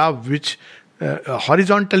of love which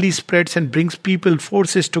horizontally spreads and brings people,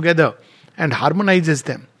 forces together and harmonizes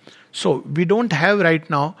them. So we don't have right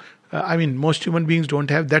now, most human beings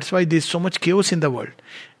don't have. That's why there's so much chaos in the world.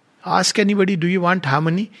 Ask anybody, do you want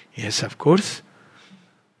harmony? Yes, of course.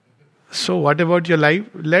 So what about your life?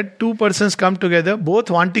 Let two persons come together,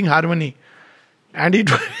 both wanting harmony. And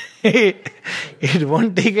it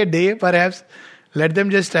won't take a day perhaps. Let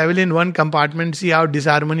them just travel in one compartment, see how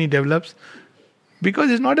disharmony develops.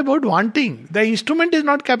 Because it's not about wanting. The instrument is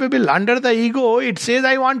not capable. Under the ego, it says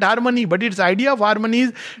I want harmony. But its idea of harmony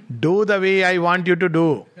is do the way I want you to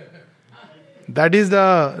do. That is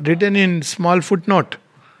the written in small footnote.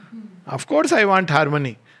 Of course I want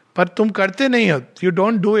harmony. But tum karte nahi ho. You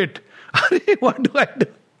don't do it. What do I do?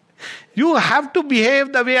 You have to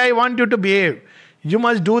behave the way I want you to behave. You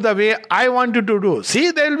must do the way I want you to do.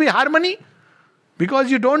 See, there will be harmony.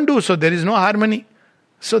 Because you don't do, so there is no harmony.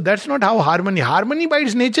 So that's not how harmony. Harmony by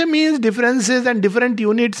its nature means differences and different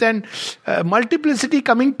units and multiplicity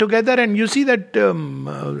coming together. And you see that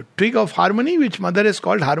twig of harmony, which Mother has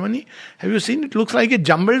called harmony. Have you seen? It looks like a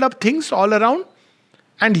jumbled up things all around.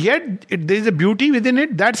 And yet there is a beauty within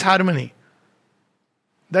it. That's harmony.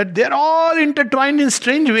 That they're all intertwined in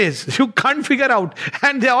strange ways. You can't figure out.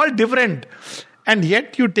 And they're all different. And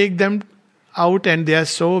yet you take them out and they are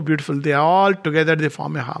so beautiful. They are all together. They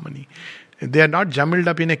form a harmony. They are not jumbled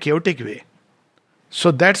up in a chaotic way.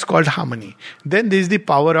 So that's called harmony. Then there is the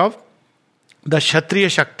power of the Kshatriya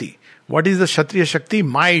Shakti. What is the Kshatriya Shakti?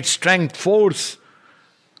 Might, strength, force,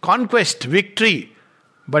 conquest, victory.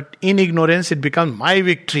 But in ignorance it becomes my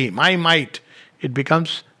victory, my might. It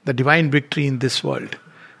becomes the divine victory in this world.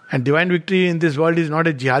 And divine victory in this world is not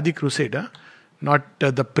a jihadi crusade, not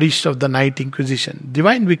the priest of the night inquisition.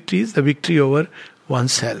 Divine victory is the victory over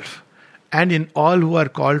oneself. And in all who are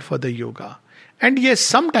called for the yoga. And yes,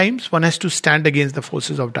 sometimes one has to stand against the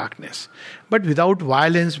forces of darkness. But without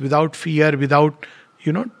violence, without fear, without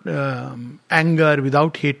anger,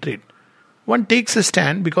 without hatred. One takes a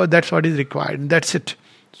stand because that's what is required. And that's it.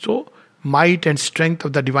 So, might and strength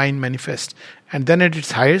of the divine manifest. And then at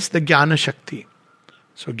its highest, the Jnana Shakti.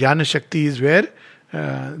 So, Jnana Shakti is where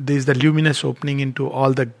there is the luminous opening into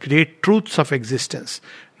all the great truths of existence.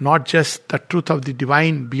 Not just the truth of the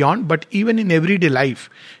divine beyond, but even in everyday life.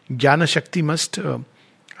 Jnana Shakti must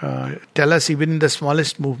tell us even in the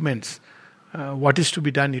smallest movements what is to be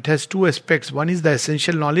done. It has two aspects. One is the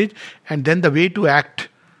essential knowledge and then the way to act.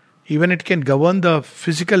 Even it can govern the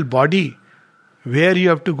physical body. Where you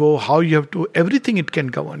have to go, how you have to, everything it can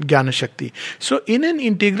govern, Jnana Shakti. So in an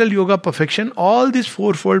integral yoga perfection, all this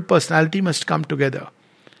fourfold personality must come together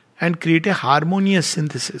and create a harmonious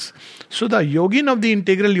synthesis. So the yogin of the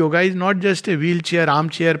integral yoga is not just a wheelchair,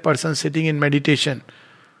 armchair person sitting in meditation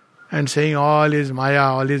and saying all is Maya,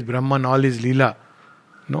 all is Brahman, all is Leela.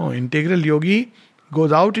 No, integral yogi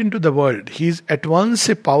goes out into the world. He is at once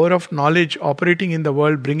a power of knowledge operating in the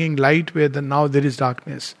world, bringing light where now there is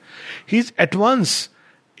darkness. He is at once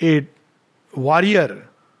a warrior,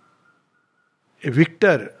 a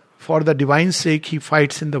victor. For the divine sake, he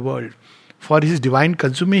fights in the world. For his divine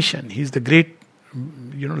consummation, he is the great,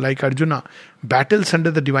 like Arjuna, battles under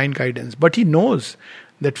the divine guidance. But he knows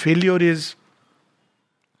that failure is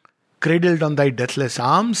cradled on thy deathless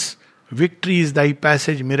arms. Victory is thy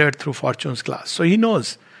passage mirrored through fortune's glass. So he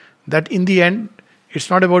knows that in the end, it's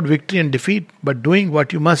not about victory and defeat, but doing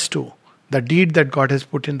what you must do. The deed that God has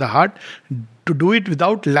put in the heart, to do it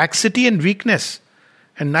without laxity and weakness.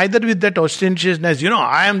 And neither with that ostentatiousness,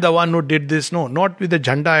 I am the one who did this. No, not with the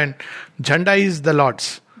jhanda. And jhanda is the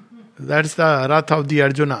Lord's. That's the Rath of the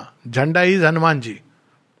Arjuna. Jhanda is Hanumanji.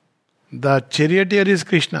 The charioteer is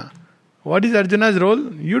Krishna. What is Arjuna's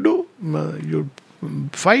role? You do. You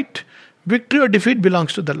fight. Victory or defeat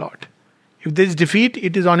belongs to the Lord. If there is defeat,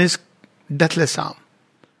 it is on his deathless arm.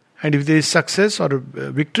 And if there is success or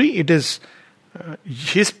victory, it is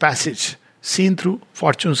his passage seen through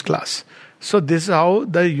fortune's glass. So this is how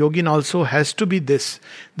the yogin also has to be this.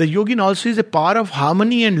 The yogin also is a power of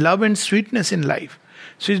harmony and love and sweetness in life.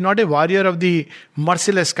 So he's not a warrior of the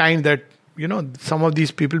merciless kind that, some of these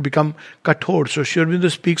people become kathor. So Sri Aurobindo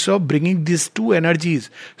speaks of bringing these two energies,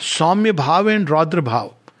 Saumya Bhav and Raudra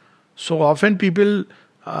Bhav. So often people,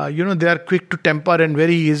 they are quick to temper and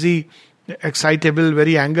very easy, excitable,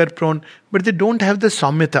 very anger prone, but they don't have the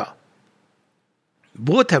Saumyata.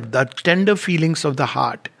 Both have the tender feelings of the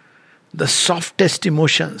heart, the softest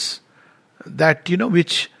emotions, that,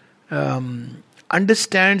 which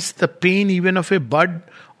understands the pain even of a bud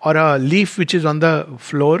or a leaf which is on the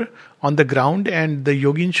floor, on the ground, and the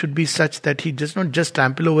yogin should be such that he does not just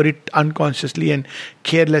trample over it unconsciously and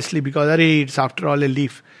carelessly because, it's after all a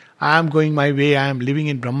leaf. I am going my way, I am living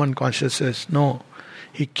in Brahman consciousness. No.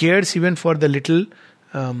 He cares even for the little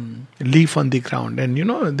leaf on the ground. And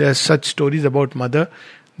there are such stories about mother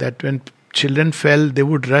that when children fell, they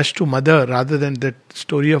would rush to mother rather than that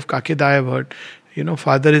story of Kakeda I have heard.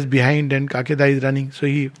 Father is behind and Kakeda is running. So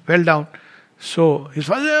he fell down. So his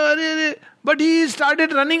father, but he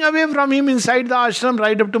started running away from him inside the ashram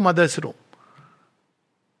right up to mother's room.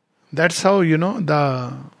 That's how,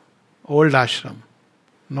 the old ashram.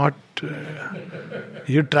 Not,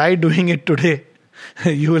 you try doing it today.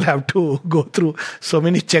 You will have to go through so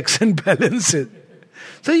many checks and balances.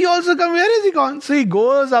 So he also comes, where is he gone? So he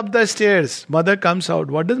goes up the stairs. Mother comes out.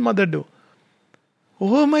 What does mother do?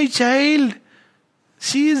 Oh, my child.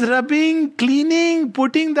 She is rubbing, cleaning,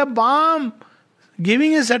 putting the balm,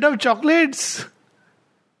 giving a set of chocolates.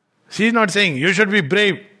 She is not saying, you should be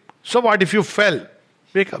brave. So what if you fell?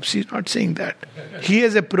 Wake up. She is not saying that. He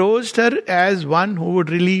has approached her as one who would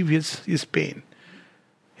relieve his pain.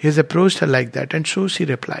 He has approached her like that, and so she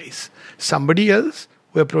replies. Somebody else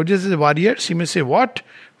who approaches as a warrior, she may say, what?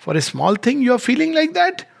 For a small thing you are feeling like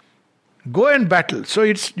that? Go and battle. So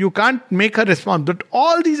you can't make her respond. But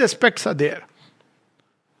all these aspects are there.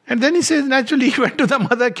 And then he says, naturally, he went to the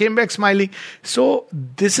mother, came back smiling. So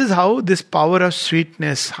this is how this power of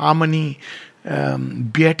sweetness, harmony,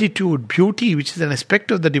 beatitude, beauty, which is an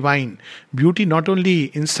aspect of the divine. Beauty not only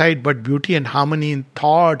inside, but beauty and harmony in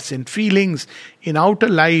thoughts, in feelings, in outer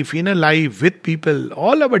life, inner life, with people.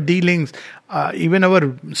 All our dealings, even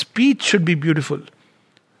our speech should be beautiful.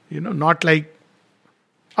 Not like,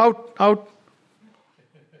 out.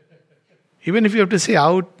 Even if you have to say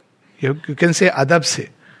out, you can say adab se.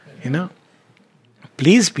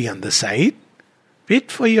 Please be on the side.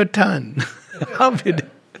 Wait for your turn.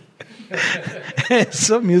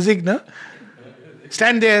 So music, no?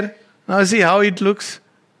 Stand there. Now see how it looks.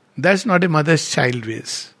 That's not a mother's child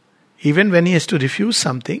ways. Even when he has to refuse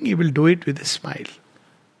something, he will do it with a smile.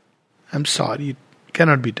 I'm sorry, it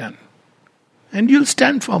cannot be done. And you'll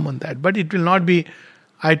stand firm on that. But it will not be,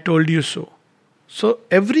 I told you so. So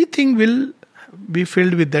everything will be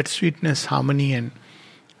filled with that sweetness, harmony and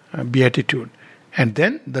beatitude. And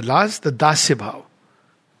then the last, the Dasya Bhav.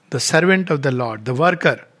 The servant of the Lord, the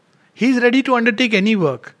worker. He is ready to undertake any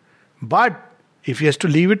work. But if he has to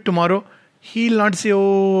leave it tomorrow, he'll not say,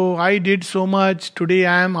 oh, I did so much. Today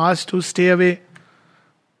I am asked to stay away.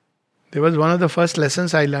 There was one of the first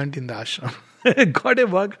lessons I learned in the ashram. Got a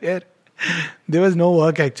work there. There was no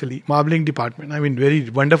work actually. Marbling department. Very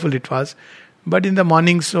wonderful it was. But in the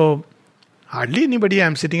morning, so hardly anybody,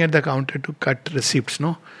 I'm sitting at the counter to cut receipts,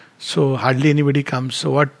 no? So hardly anybody comes.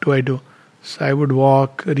 So what do I do? So I would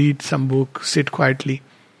walk, read some book, sit quietly.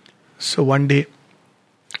 So one day,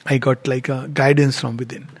 I got like a guidance from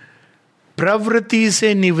within. Pravriti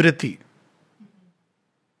se nivriti.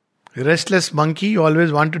 Restless monkey, you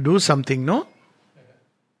always want to do something, no?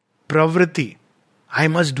 Pravriti. I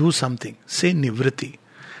must do something. Say nivriti.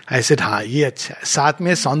 I said, ye acha. Saath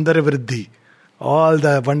mein saundarya vriddhi. All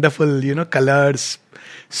the wonderful, colors.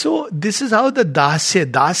 So this is how the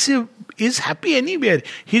Dasya is happy anywhere.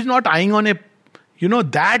 He's not eyeing on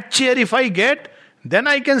that chair if I get, then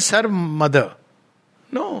I can serve mother.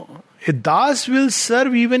 No. A Das will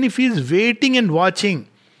serve even if he is waiting and watching.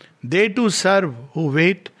 They too serve who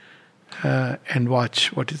wait and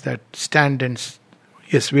watch. What is that? Stand and...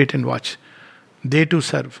 Yes, wait and watch. They too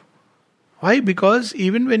serve. Why? Because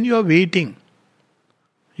even when you are waiting,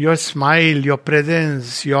 your smile, your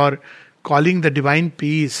presence, your calling the divine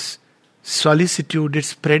peace, solicitude, it's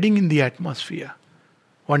spreading in the atmosphere.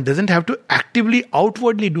 One doesn't have to actively,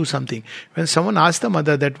 outwardly do something. When someone asked the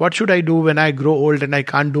mother that, what should I do when I grow old and I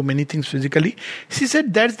can't do many things physically? She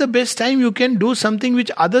said, that's the best time you can do something which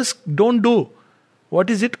others don't do. What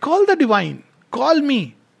is it? Call the divine. Call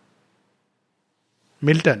me.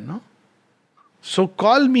 Milton, no? So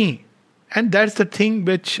call me. And that's the thing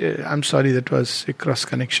which, I'm sorry, that was a cross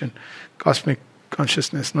connection. Cosmic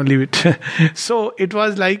consciousness, no, leave it. So it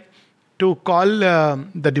was like to call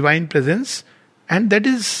the divine presence. And that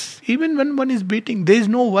is, even when one is beating, there is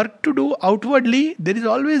no work to do outwardly, there is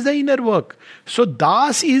always the inner work. So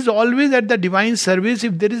Das is always at the divine service.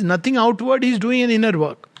 If there is nothing outward, he is doing an inner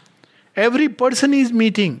work. Every person he is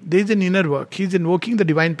meeting, there is an inner work. He is invoking the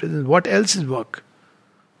divine presence. What else is work?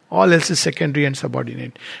 All else is secondary and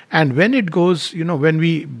subordinate. And when it goes, when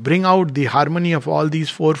we bring out the harmony of all these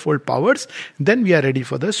fourfold powers, then we are ready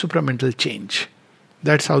for the supramental change.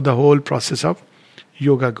 That's how the whole process of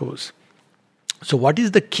yoga goes. So what is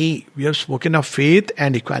the key? We have spoken of faith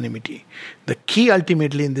and equanimity. The key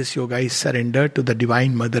ultimately in this yoga is surrender to the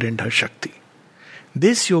Divine Mother and her Shakti.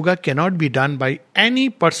 This yoga cannot be done by any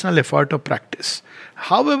personal effort or practice.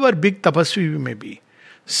 However big tapasvi we may be,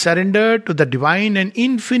 surrender to the Divine and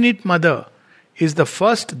Infinite Mother is the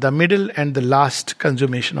first, the middle and the last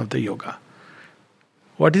consummation of the yoga.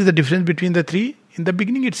 What is the difference between the three? In the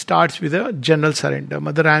beginning it starts with a general surrender.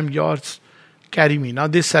 Mother, I am yours. Carry me. Now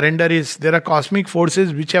this surrender is, there are cosmic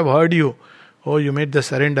forces which have heard you. Oh, you made the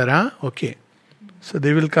surrender, huh? Okay. So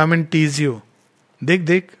they will come and tease you.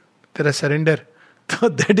 Dekh, tera surrender. So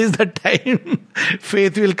that is the time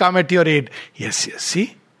faith will come at your aid. Yes,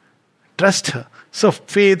 see? Trust her. So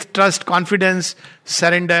faith, trust, confidence,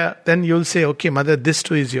 surrender. Then you'll say, okay, Mother, this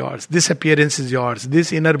too is yours. This appearance is yours.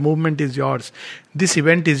 This inner movement is yours. This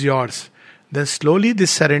event is yours. Then slowly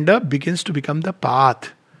this surrender begins to become the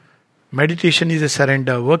path. Meditation is a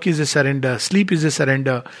surrender, work is a surrender, sleep is a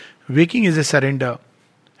surrender, waking is a surrender.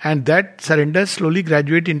 And that surrender slowly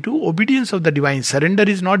graduates into obedience of the divine. Surrender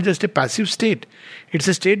is not just a passive state. It's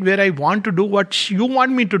a state where I want to do what you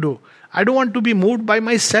want me to do. I don't want to be moved by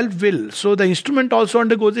my self-will. So the instrument also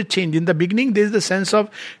undergoes a change. In the beginning, there is the sense of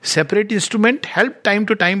separate instrument, helped time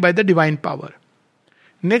to time by the divine power.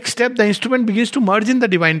 Next step, the instrument begins to merge in the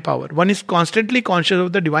divine power. One is constantly conscious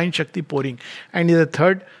of the divine Shakti pouring. And in the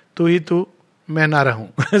third, tu hi tu, main na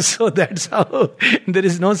rahun. So that's how there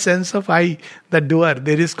is no sense of I, the doer.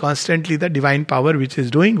 There is constantly the divine power which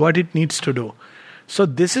is doing what it needs to do. So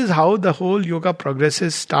this is how the whole yoga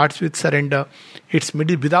progresses. Starts with surrender. It's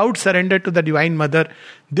middle. Without surrender to the Divine Mother,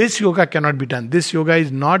 this yoga cannot be done. This yoga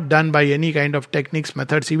is not done by any kind of techniques,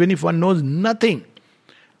 methods. Even if one knows nothing,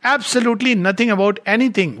 absolutely nothing about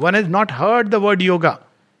anything. One has not heard the word yoga,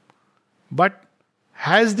 but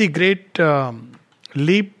has the great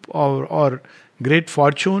leap or great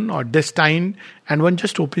fortune or destined, and one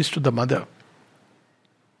just opens to the Mother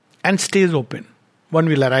and stays open. One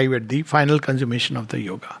will arrive at the final consummation of the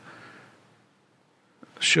yoga.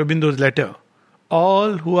 Sri Aurobindo's letter.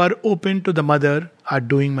 All who are open to the Mother are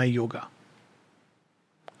doing my yoga.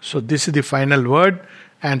 So this is the final word,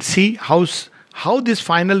 and see how this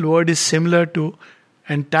final word is similar to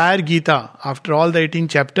entire Gita. After all the 18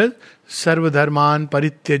 chapters, Sarva Dharman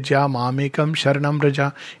Parityajya Mamekam Sharanam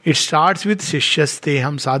Raja. It starts with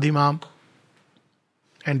Shishyasteham Sadhimam.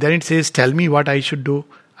 And then it says, tell me what I should do.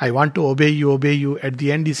 I want to obey you. At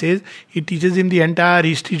the end he says, he teaches him the entire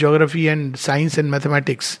history, geography and science and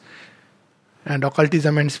mathematics. And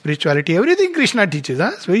occultism and spirituality. Everything Krishna teaches.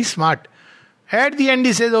 It's very smart. At the end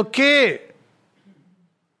he says, okay,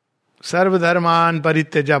 Sarva Dharman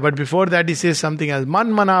Parityaja. But before that he says something else.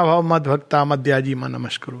 Man manabhav mad bhakta madhyaji man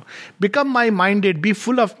namaskaru. Become my minded, be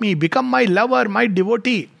full of me, become my lover, my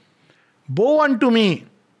devotee. Bow unto me.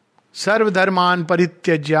 Sarva Dharman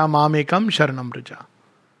Parityajya mamekam sharanam raja.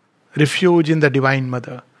 Refuge in the Divine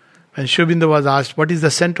Mother. When Sri Aurobindo was asked, what is the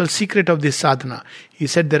central secret of this sadhana? He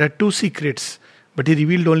said there are two secrets, but he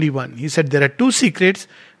revealed only one. He said there are two secrets.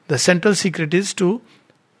 The central secret is to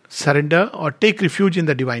surrender or take refuge in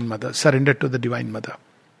the Divine Mother. Surrender to the Divine Mother.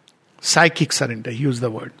 Psychic surrender, he used the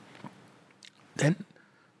word. Then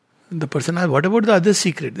the person asked, what about the other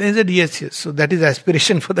secret? Then he said, yes. So that is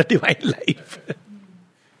aspiration for the divine life.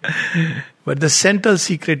 But the central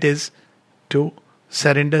secret is to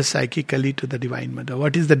surrender psychically to the Divine Mother.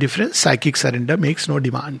 What is the difference? Psychic surrender makes no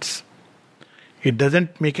demands. It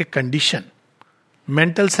doesn't make a condition.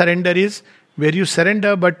 Mental surrender is where you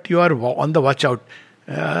surrender but you are on the watch out.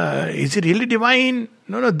 Is it really divine?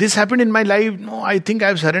 No, this happened in my life. No, I think I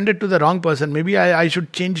have surrendered to the wrong person. Maybe I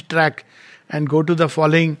should change track and go to the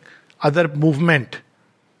following other movement.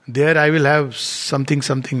 There I will have something,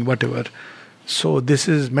 whatever. So this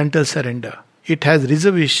is mental surrender. It has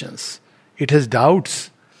reservations. It has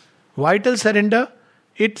doubts. Vital surrender,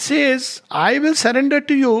 it says, I will surrender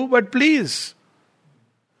to you, but please,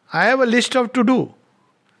 I have a list of to do.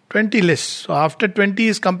 20 lists. So after 20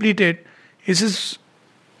 is completed, he says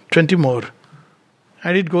 20 more.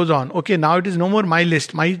 And it goes on. Okay, now it is no more my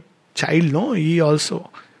list. My child, no, he also.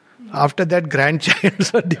 After that, grandchild.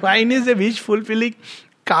 So divine is a wish fulfilling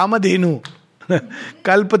Kamadhenu,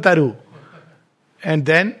 Kalpataru. And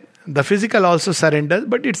then the physical also surrenders,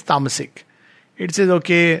 but it's tamasic. It says,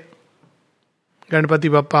 okay, Ganpati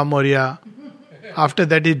Bappa Moria. After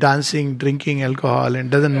that is dancing, drinking alcohol,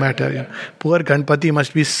 and doesn't matter. Poor Ganpati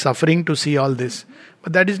must be suffering to see all this.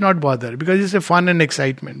 But that is not bother, because it's a fun and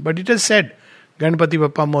excitement. But it is said, Ganpati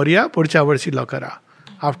Bappa Moria, Purcha Varsi Lokara.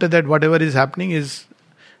 After that, whatever is happening is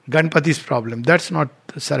Ganpati's problem. That's not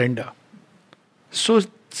surrender. So,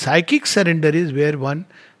 psychic surrender is where one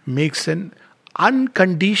makes an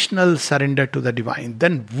unconditional surrender to the divine.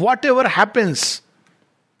 Then whatever happens,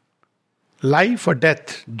 life or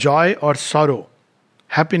death, joy or sorrow,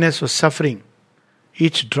 happiness or suffering,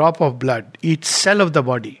 each drop of blood, each cell of the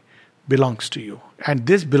body belongs to you. And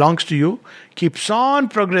this belongs to you, keeps on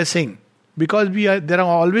progressing, because there are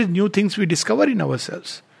always new things we discover in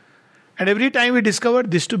ourselves. And every time we discover,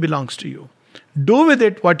 this too belongs to you. Do with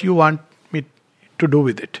it what you want me to do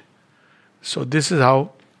with it. So this is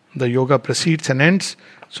how the yoga proceeds and ends.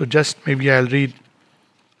 So just maybe I'll read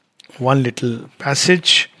one little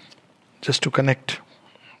passage just to connect.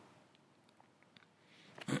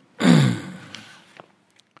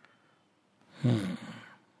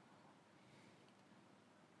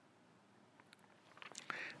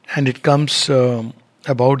 And it comes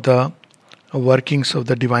about the workings of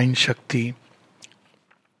the divine Shakti,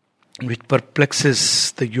 which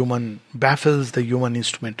perplexes the human, baffles the human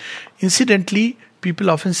instrument. Incidentally, people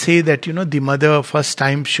often say that, the mother, first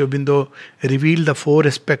time Sri Aurobindo revealed the 4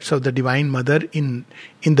 aspects of the Divine Mother in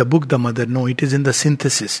the book The Mother. No, it is in the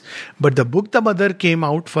synthesis. But the book The Mother came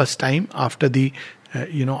out first time after the,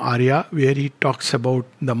 Arya, where he talks about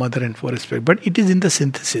the mother and 4 aspects. But it is in the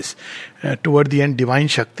synthesis. Toward the end, Divine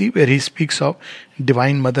Shakti, where he speaks of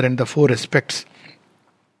Divine Mother and the 4 aspects.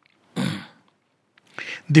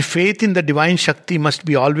 The faith in the Divine Shakti must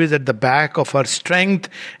be always at the back of her strength,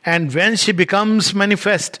 and when she becomes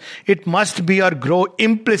manifest, it must be or grow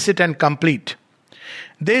implicit and complete.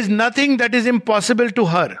 There is nothing that is impossible to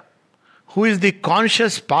her, who is the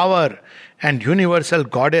conscious power and universal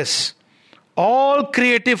goddess, all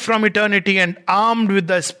creative from eternity and armed with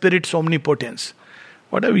the Spirit's omnipotence.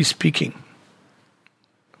 What are we speaking?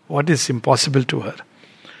 What is impossible to her?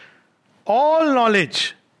 All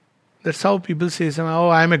knowledge. That's how people say, oh,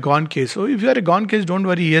 I am a gone case. Oh, if you are a gone case, don't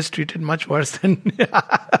worry, he has treated much worse than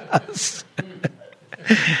us.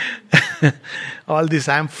 All this,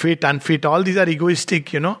 I am fit, unfit, all these are egoistic,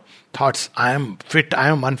 thoughts. I am fit, I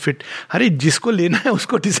am unfit. Hare, jisko lena hai,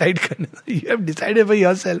 usko decide karna. You have decided for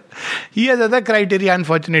yourself. He has other criteria,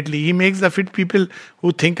 unfortunately. He makes the fit people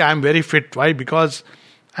who think I am very fit. Why? Because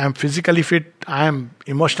I am physically fit, I am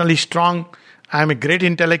emotionally strong, I am a great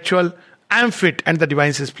intellectual, I am fit. And the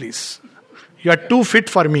divine says, please, you are too fit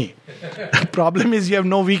for me. The problem is you have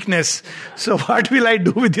no weakness. So what will I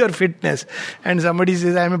do with your fitness? And somebody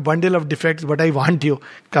says, I am a bundle of defects, but I want you.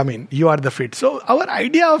 Come in. You are the fit. So our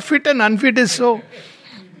idea of fit and unfit is so.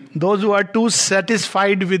 Those who are too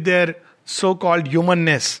satisfied with their so-called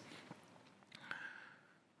humanness.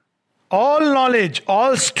 All knowledge,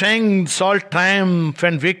 all strengths, all triumph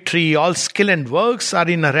and victory, all skill and works are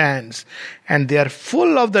in her hands, and they are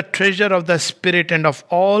full of the treasure of the Spirit and of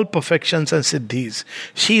all perfections and siddhis.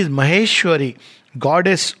 She is Maheshwari,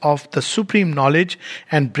 goddess of the supreme knowledge,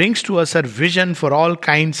 and brings to us her vision for all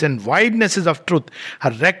kinds and widenesses of truth,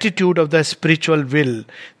 her rectitude of the spiritual will,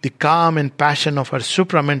 the calm and passion of her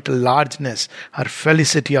supramental largeness, her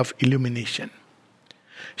felicity of illumination.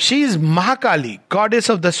 She is Mahakali, goddess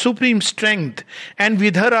of the supreme strength, and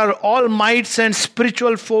with her are all mights and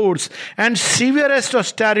spiritual force, and severest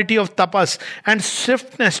austerity of tapas, and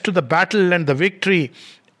swiftness to the battle and the victory,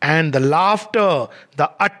 and the laughter, the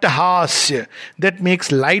attahasya, that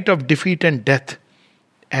makes light of defeat and death,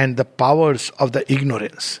 and the powers of the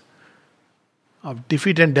ignorance. Of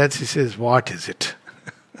defeat and death, he says, what is it?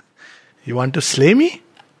 You want to slay me?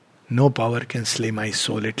 No power can slay my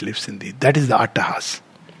soul, it lives in thee. That is the attahas.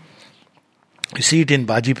 You see it in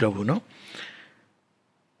Baji Prabhu, no?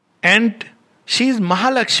 And she is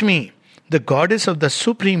Mahalakshmi, the goddess of the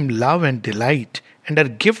supreme love and delight, and her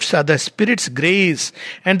gifts are the Spirit's grace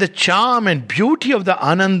and the charm and beauty of the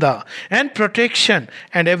Ananda and protection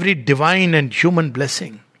and every divine and human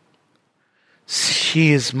blessing.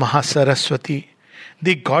 She is Mahasaraswati,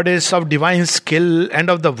 the goddess of divine skill and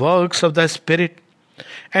of the works of the spirit.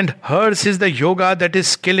 And hers is the yoga that is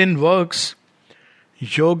skill in works.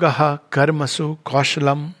 Yogaha karmasu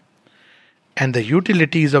kaushalam. And the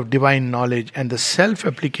utilities of divine knowledge and the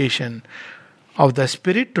self-application of the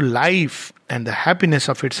spirit to life and the happiness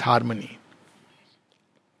of its harmony.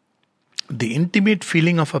 The intimate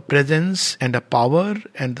feeling of a presence and a power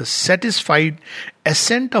and the satisfied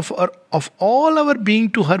assent of all our being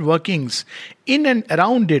to her workings in and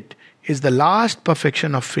around it is the last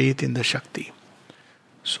perfection of faith in the Shakti.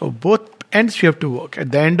 So both ends we have to work.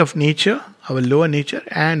 At the end of nature, our lower nature,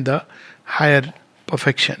 and the higher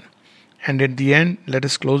perfection. And at the end, let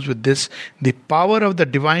us close with this: the power of the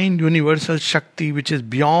divine universal Shakti, which is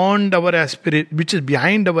beyond our which is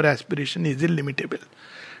behind our aspiration, is illimitable.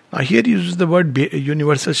 Now here he uses the word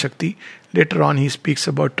universal Shakti. Later on he speaks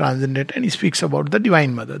about transcendent, and he speaks about the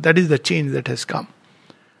Divine Mother. That is the change that has come.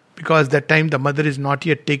 Because that time the mother is not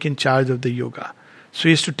yet taken charge of the yoga. So he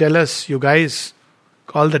used to tell us, you guys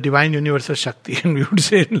call the Divine Universal Shakti. And we would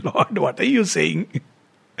say, Lord, what are you saying?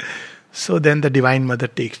 So then the Divine Mother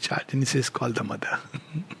takes charge and he says, call the Mother.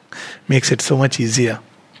 Makes it so much easier.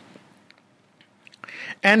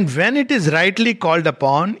 And when it is rightly called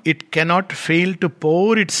upon, it cannot fail to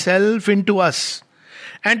pour itself into us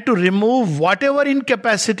and to remove whatever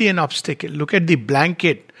incapacity and obstacle. Look at the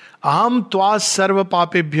blanket. Aham twas sarva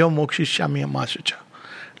papebhyo mokshishyami amasucha.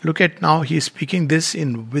 Look at now, he is speaking this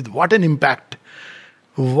with what an impact.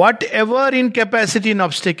 Whatever incapacity and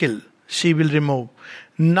obstacle she will remove.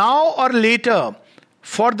 Now or later,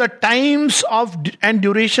 for the times of and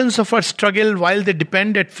durations of our struggle, while they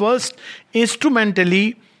depend at first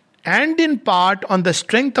instrumentally and in part on the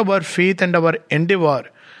strength of our faith and our endeavor,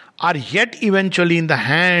 are yet eventually in the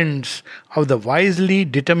hands of the wisely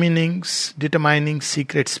determining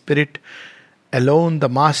secret spirit, alone the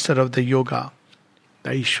master of the yoga, the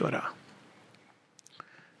Ishvara.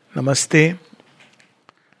 Namaste.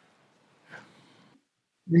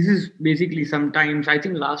 This is basically sometimes, I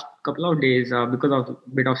think last couple of days, because of a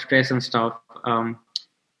bit of stress and stuff, I'm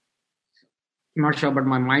not sure, but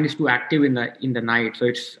my mind is too active in the night, so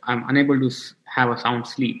I'm unable to have a sound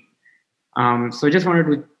sleep. So just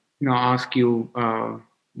wanted to ask you,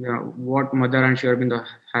 what Mother and Sri Aurobindo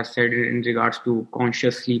has said in regards to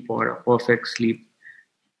conscious sleep or a perfect sleep.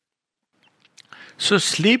 So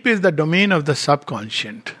sleep is the domain of the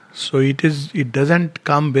subconscious. So it doesn't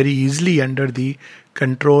come very easily under the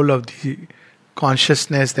control of the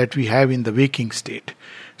consciousness that we have in the waking state.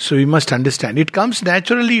 So we must understand. It comes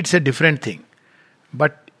naturally, it's a different thing.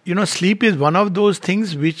 But sleep is one of those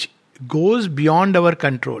things which goes beyond our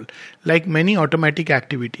control, like many automatic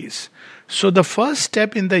activities. So the first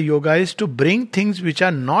step in the yoga is to bring things which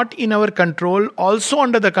are not in our control also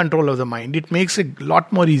under the control of the mind. It makes it a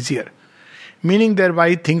lot more easier. Meaning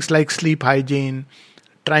thereby things like sleep hygiene,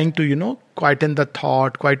 trying to, quieten the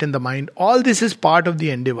thought, quieten the mind. All this is part of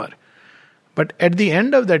the endeavor. But at the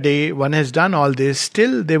end of the day, one has done all this,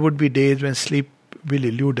 still there would be days when sleep will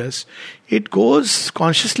elude us.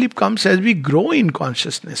 Conscious sleep comes as we grow in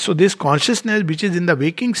consciousness. So this consciousness which is in the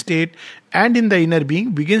waking state and in the inner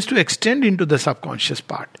being begins to extend into the subconscious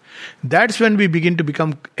part. That's when we begin to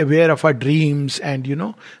become aware of our dreams and,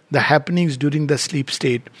 the happenings during the sleep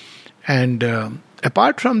state. And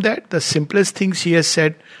apart from that, the simplest things he has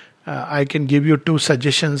said, I can give you 2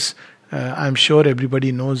 suggestions. I'm sure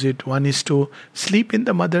everybody knows it. One is to sleep in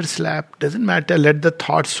the mother's lap. Doesn't matter, let the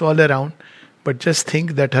thoughts swirl around. But just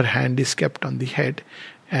think that her hand is kept on the head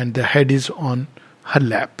and the head is on her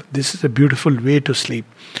lap. This is a beautiful way to sleep.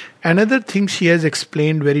 Another thing she has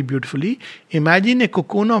explained very beautifully. Imagine a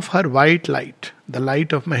cocoon of her white light, the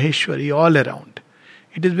light of Maheshwari all around.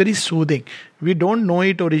 It is very soothing. We don't know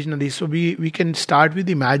it originally, so we can start with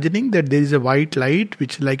imagining that there is a white light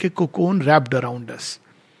which is like a cocoon wrapped around us.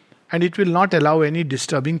 And it will not allow any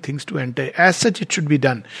disturbing things to enter. As such, it should be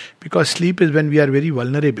done, because sleep is when we are very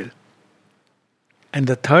vulnerable. And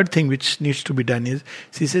the third thing which needs to be done is,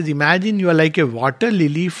 she says, imagine you are like a water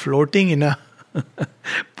lily floating in a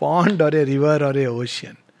pond or a river or a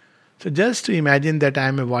ocean. So just to imagine that I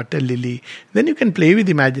am a water lily. Then you can play with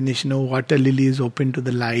imagination. Water lily is open to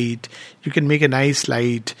the light. You can make a nice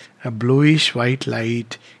light, a bluish white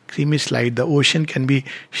light, creamish light. The ocean can be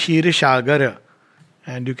Shirish Agara.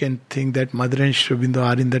 And you can think that Mother and Sri Aurobindo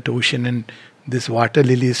are in that ocean and this water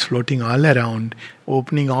lily is floating all around,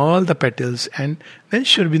 opening all the petals, and then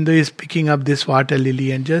Sri Aurobindo is picking up this water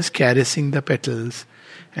lily and just caressing the petals,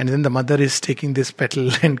 and then the mother is taking this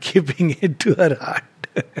petal and keeping it to her heart.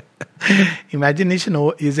 Imagination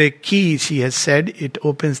is a key, she has said. It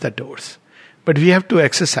opens the doors, but we have to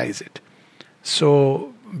exercise it.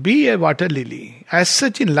 So be a water lily. As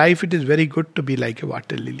such in life, it is very good to be like a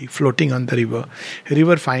water lily, floating on the river. A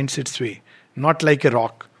river finds its way, not like a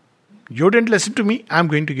rock. You didn't listen to me, I'm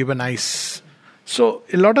going to give a nice. So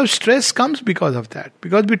a lot of stress comes because of that,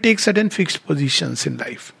 because we take certain fixed positions in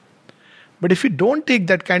life. But if we don't take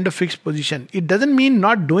that kind of fixed position, it doesn't mean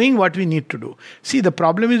not doing what we need to do. See, the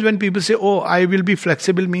problem is when people say, oh, I will be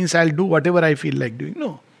flexible, means I'll do whatever I feel like doing.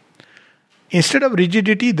 No. Instead of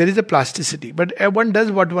rigidity, there is a plasticity. But one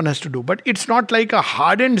does what one has to do. But it's not like a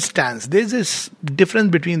hardened stance. There's this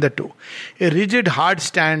difference between the two. A rigid, hard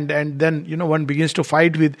stand, and then, one begins to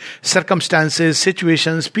fight with circumstances,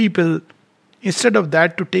 situations, people. Instead of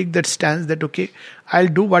that, to take that stance that, okay, I'll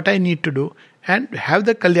do what I need to do and have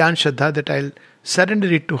the Kalyan Shraddha that I'll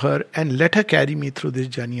surrender it to her and let her carry me through this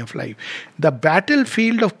journey of life. The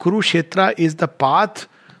battlefield of Kurukshetra is the path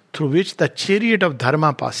through which the chariot of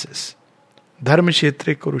Dharma passes. Dharma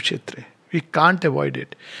Kshetre Kurukshetre. We can't avoid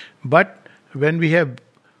it. But when we have,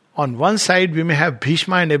 on one side we may have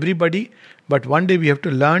Bhishma and everybody, but one day we have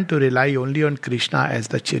to learn to rely only on Krishna as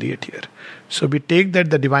the charioteer. So we take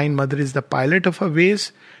that the Divine Mother is the pilot of our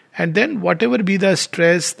ways, and then whatever be the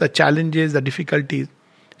stress, the challenges, the difficulties,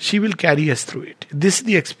 she will carry us through it. This is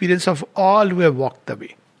the experience of all who have walked the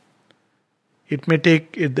way. It may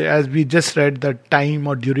take, as we just read, the time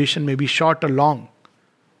or duration may be short or long,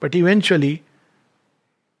 but eventually,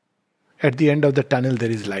 at the end of the tunnel,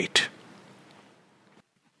 there is light.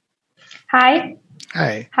 Hi.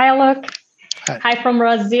 Hi. Hi, Luke. Hi. Hi from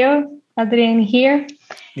Brazil. Adrienne here.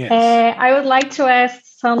 Yes. I would like to ask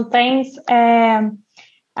some things.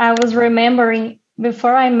 I was remembering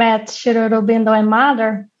before I met Shri Aurobindo and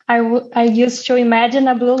Mother, I used to imagine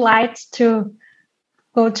a blue light to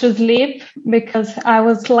go to sleep because I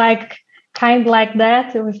was kind like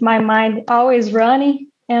that with my mind always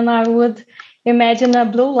running, and I would imagine a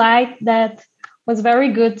blue light that was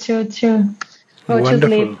very good to go to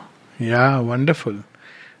sleep. Yeah, wonderful.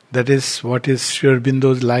 That is what is Sri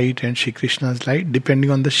Aurobindo's light and Shri Krishna's light,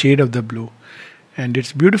 depending on the shade of the blue. And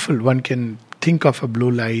it's beautiful. One can think of a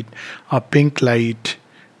blue light, a pink light,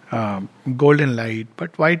 golden light,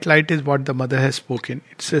 but white light is what the mother has spoken.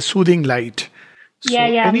 It's a soothing light. So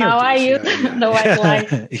now I use the white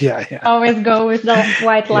light. Yeah. Always go with the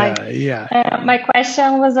white light. My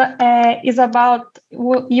question was is about,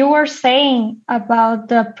 you were saying about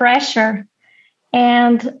the pressure,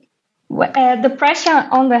 and the pressure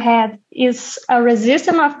on the head is a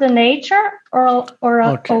resistance of the nature or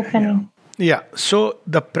an opening? Yeah, so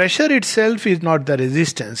the pressure itself is not the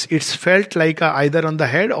resistance. It's felt like either on the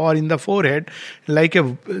head or in the forehead, like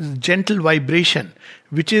a gentle vibration,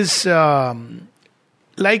 which is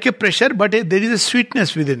like a pressure, but there is a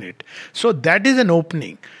sweetness within it. So that is an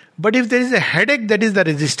opening. But if there is a headache, that is the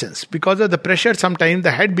resistance. Because of the pressure, sometimes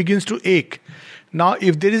the head begins to ache. Now,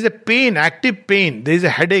 if there is a pain, active pain, there is a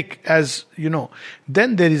headache, as you know,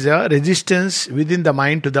 then there is a resistance within the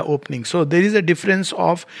mind to the opening. So there is a difference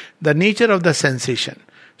of the nature of the sensation.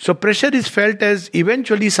 So pressure is felt as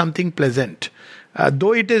eventually something pleasant.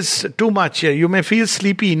 Though it is too much, you may feel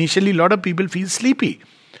sleepy. Initially, a lot of people feel sleepy.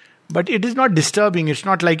 But it is not disturbing, it's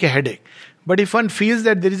not like a headache. But if one feels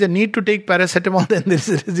that there is a need to take paracetamol, then there is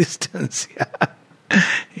a resistance.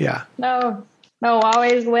 Yeah. No,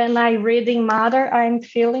 always when I reading Mother, I'm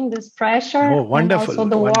feeling this pressure. Oh, wonderful.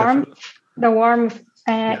 And also the warmth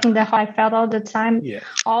in the heart I felt all the time. Yeah.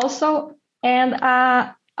 Also, and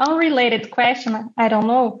unrelated question, I don't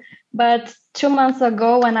know, but 2 months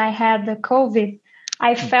ago when I had the COVID,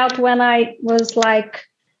 I felt when I was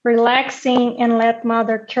relaxing and let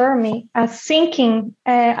Mother cure me, a sinking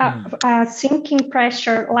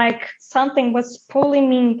pressure, like something was pulling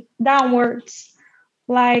me downwards.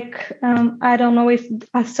 I don't know if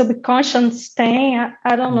a subconscious thing,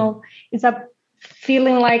 I don't know. It's a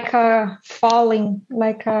feeling like a falling,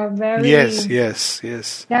 like a very... Yes.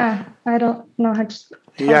 Yeah, I don't know how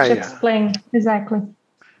to explain exactly.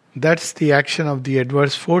 That's the action of the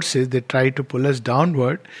adverse forces. They try to pull us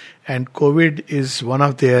downward, and COVID is one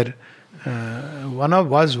of their one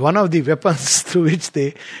of the weapons through which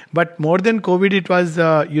they. But more than COVID, it was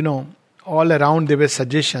all around there were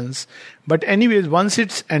suggestions. But anyways, once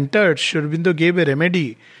it's entered, Sri Aurobindo gave a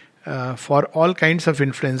remedy for all kinds of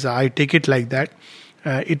influenza. I take it like that.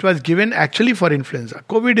 It was given actually for influenza.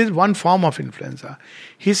 COVID is one form of influenza.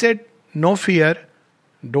 He said, no fear.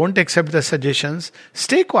 Don't accept the suggestions.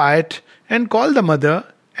 Stay quiet and call the mother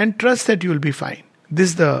and trust that you will be fine.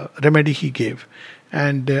 This is the remedy he gave.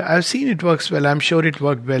 And I've seen it works well. I'm sure it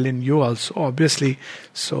worked well in you also, obviously.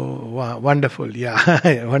 So wonderful.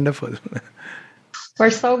 Yeah, wonderful. were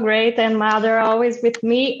so great, and mother always with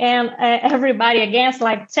me, and everybody against,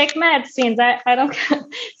 like, take medicines. I don't.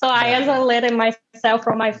 So I isolated myself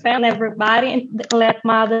from my family, everybody, and let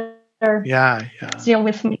mother deal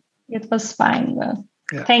with me. It was fine.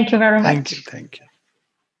 Thank you very much. Thank you.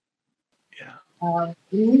 When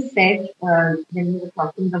you said, when you were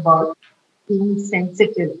talking about being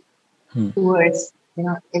sensitive towards,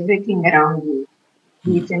 everything around you,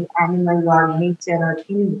 be it an animal or nature or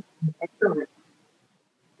any whatsoever.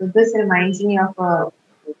 So this reminds me of a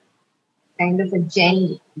kind of a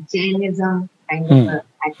Jainism kind of a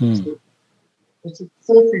attitude, which is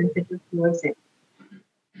so sensitive towards it.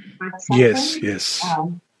 But sometimes,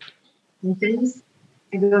 sometimes,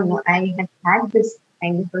 I don't know, I have had this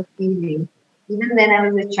kind of a feeling, even when I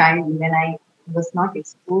was a child, when I was not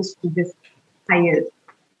exposed to this higher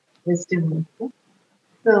wisdom. Okay?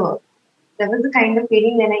 So there was a kind of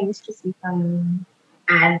feeling when I used to see some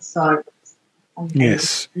ads or something.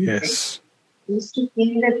 Yes. I used to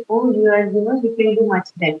feel that, oh, you can do much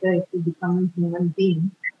better if you become a human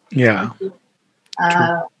being. Yeah.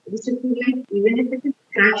 I used to feel like even if it is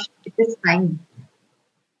crushed, it is fine.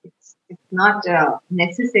 It's not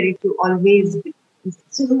necessary to always be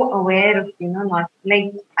so aware of, not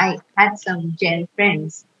like I had some Jain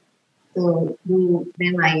friends. So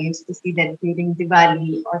then I used to see that during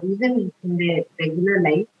Diwali or even in their regular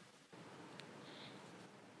life.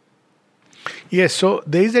 Yes, so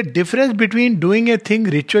there is a difference between doing a thing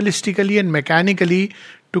ritualistically and mechanically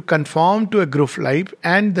to conform to a group life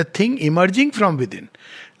and the thing emerging from within.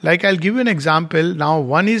 Like, I'll give you an example. Now,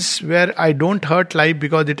 one is where I don't hurt life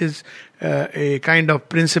because it is a kind of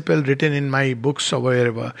principle written in my books or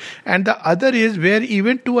wherever. And the other is where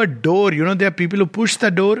even to a door, there are people who push the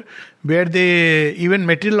door, where even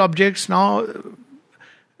material objects now,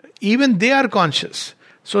 even they are conscious.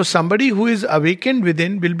 So somebody who is awakened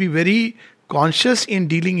within will be very conscious in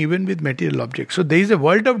dealing even with material objects. So there is a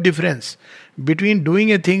world of difference between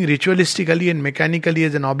doing a thing ritualistically and mechanically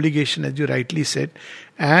as an obligation, as you rightly said,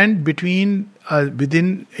 and between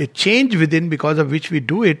within a change within because of which we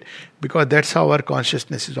do it, because that's how our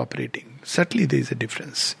consciousness is operating. Certainly there is a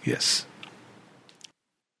difference. Yes.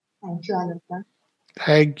 Thank you, Ananta.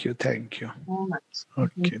 Thank you. So much.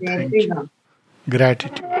 Okay, thank you.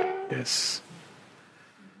 Gratitude. Yes.